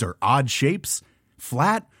corners are odd shapes.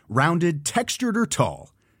 Flat, rounded, textured, or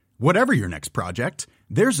tall. Whatever your next project,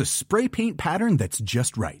 there's a spray paint pattern that's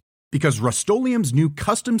just right. Because Rust-Oleum's new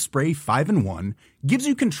Custom Spray 5-in-1 gives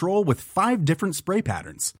you control with 5 different spray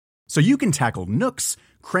patterns. So you can tackle nooks,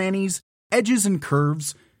 crannies, edges, and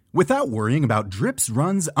curves without worrying about drips,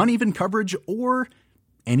 runs, uneven coverage, or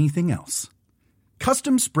anything else.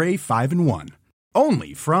 Custom Spray 5-in-1.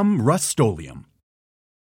 Only from Rust-Oleum.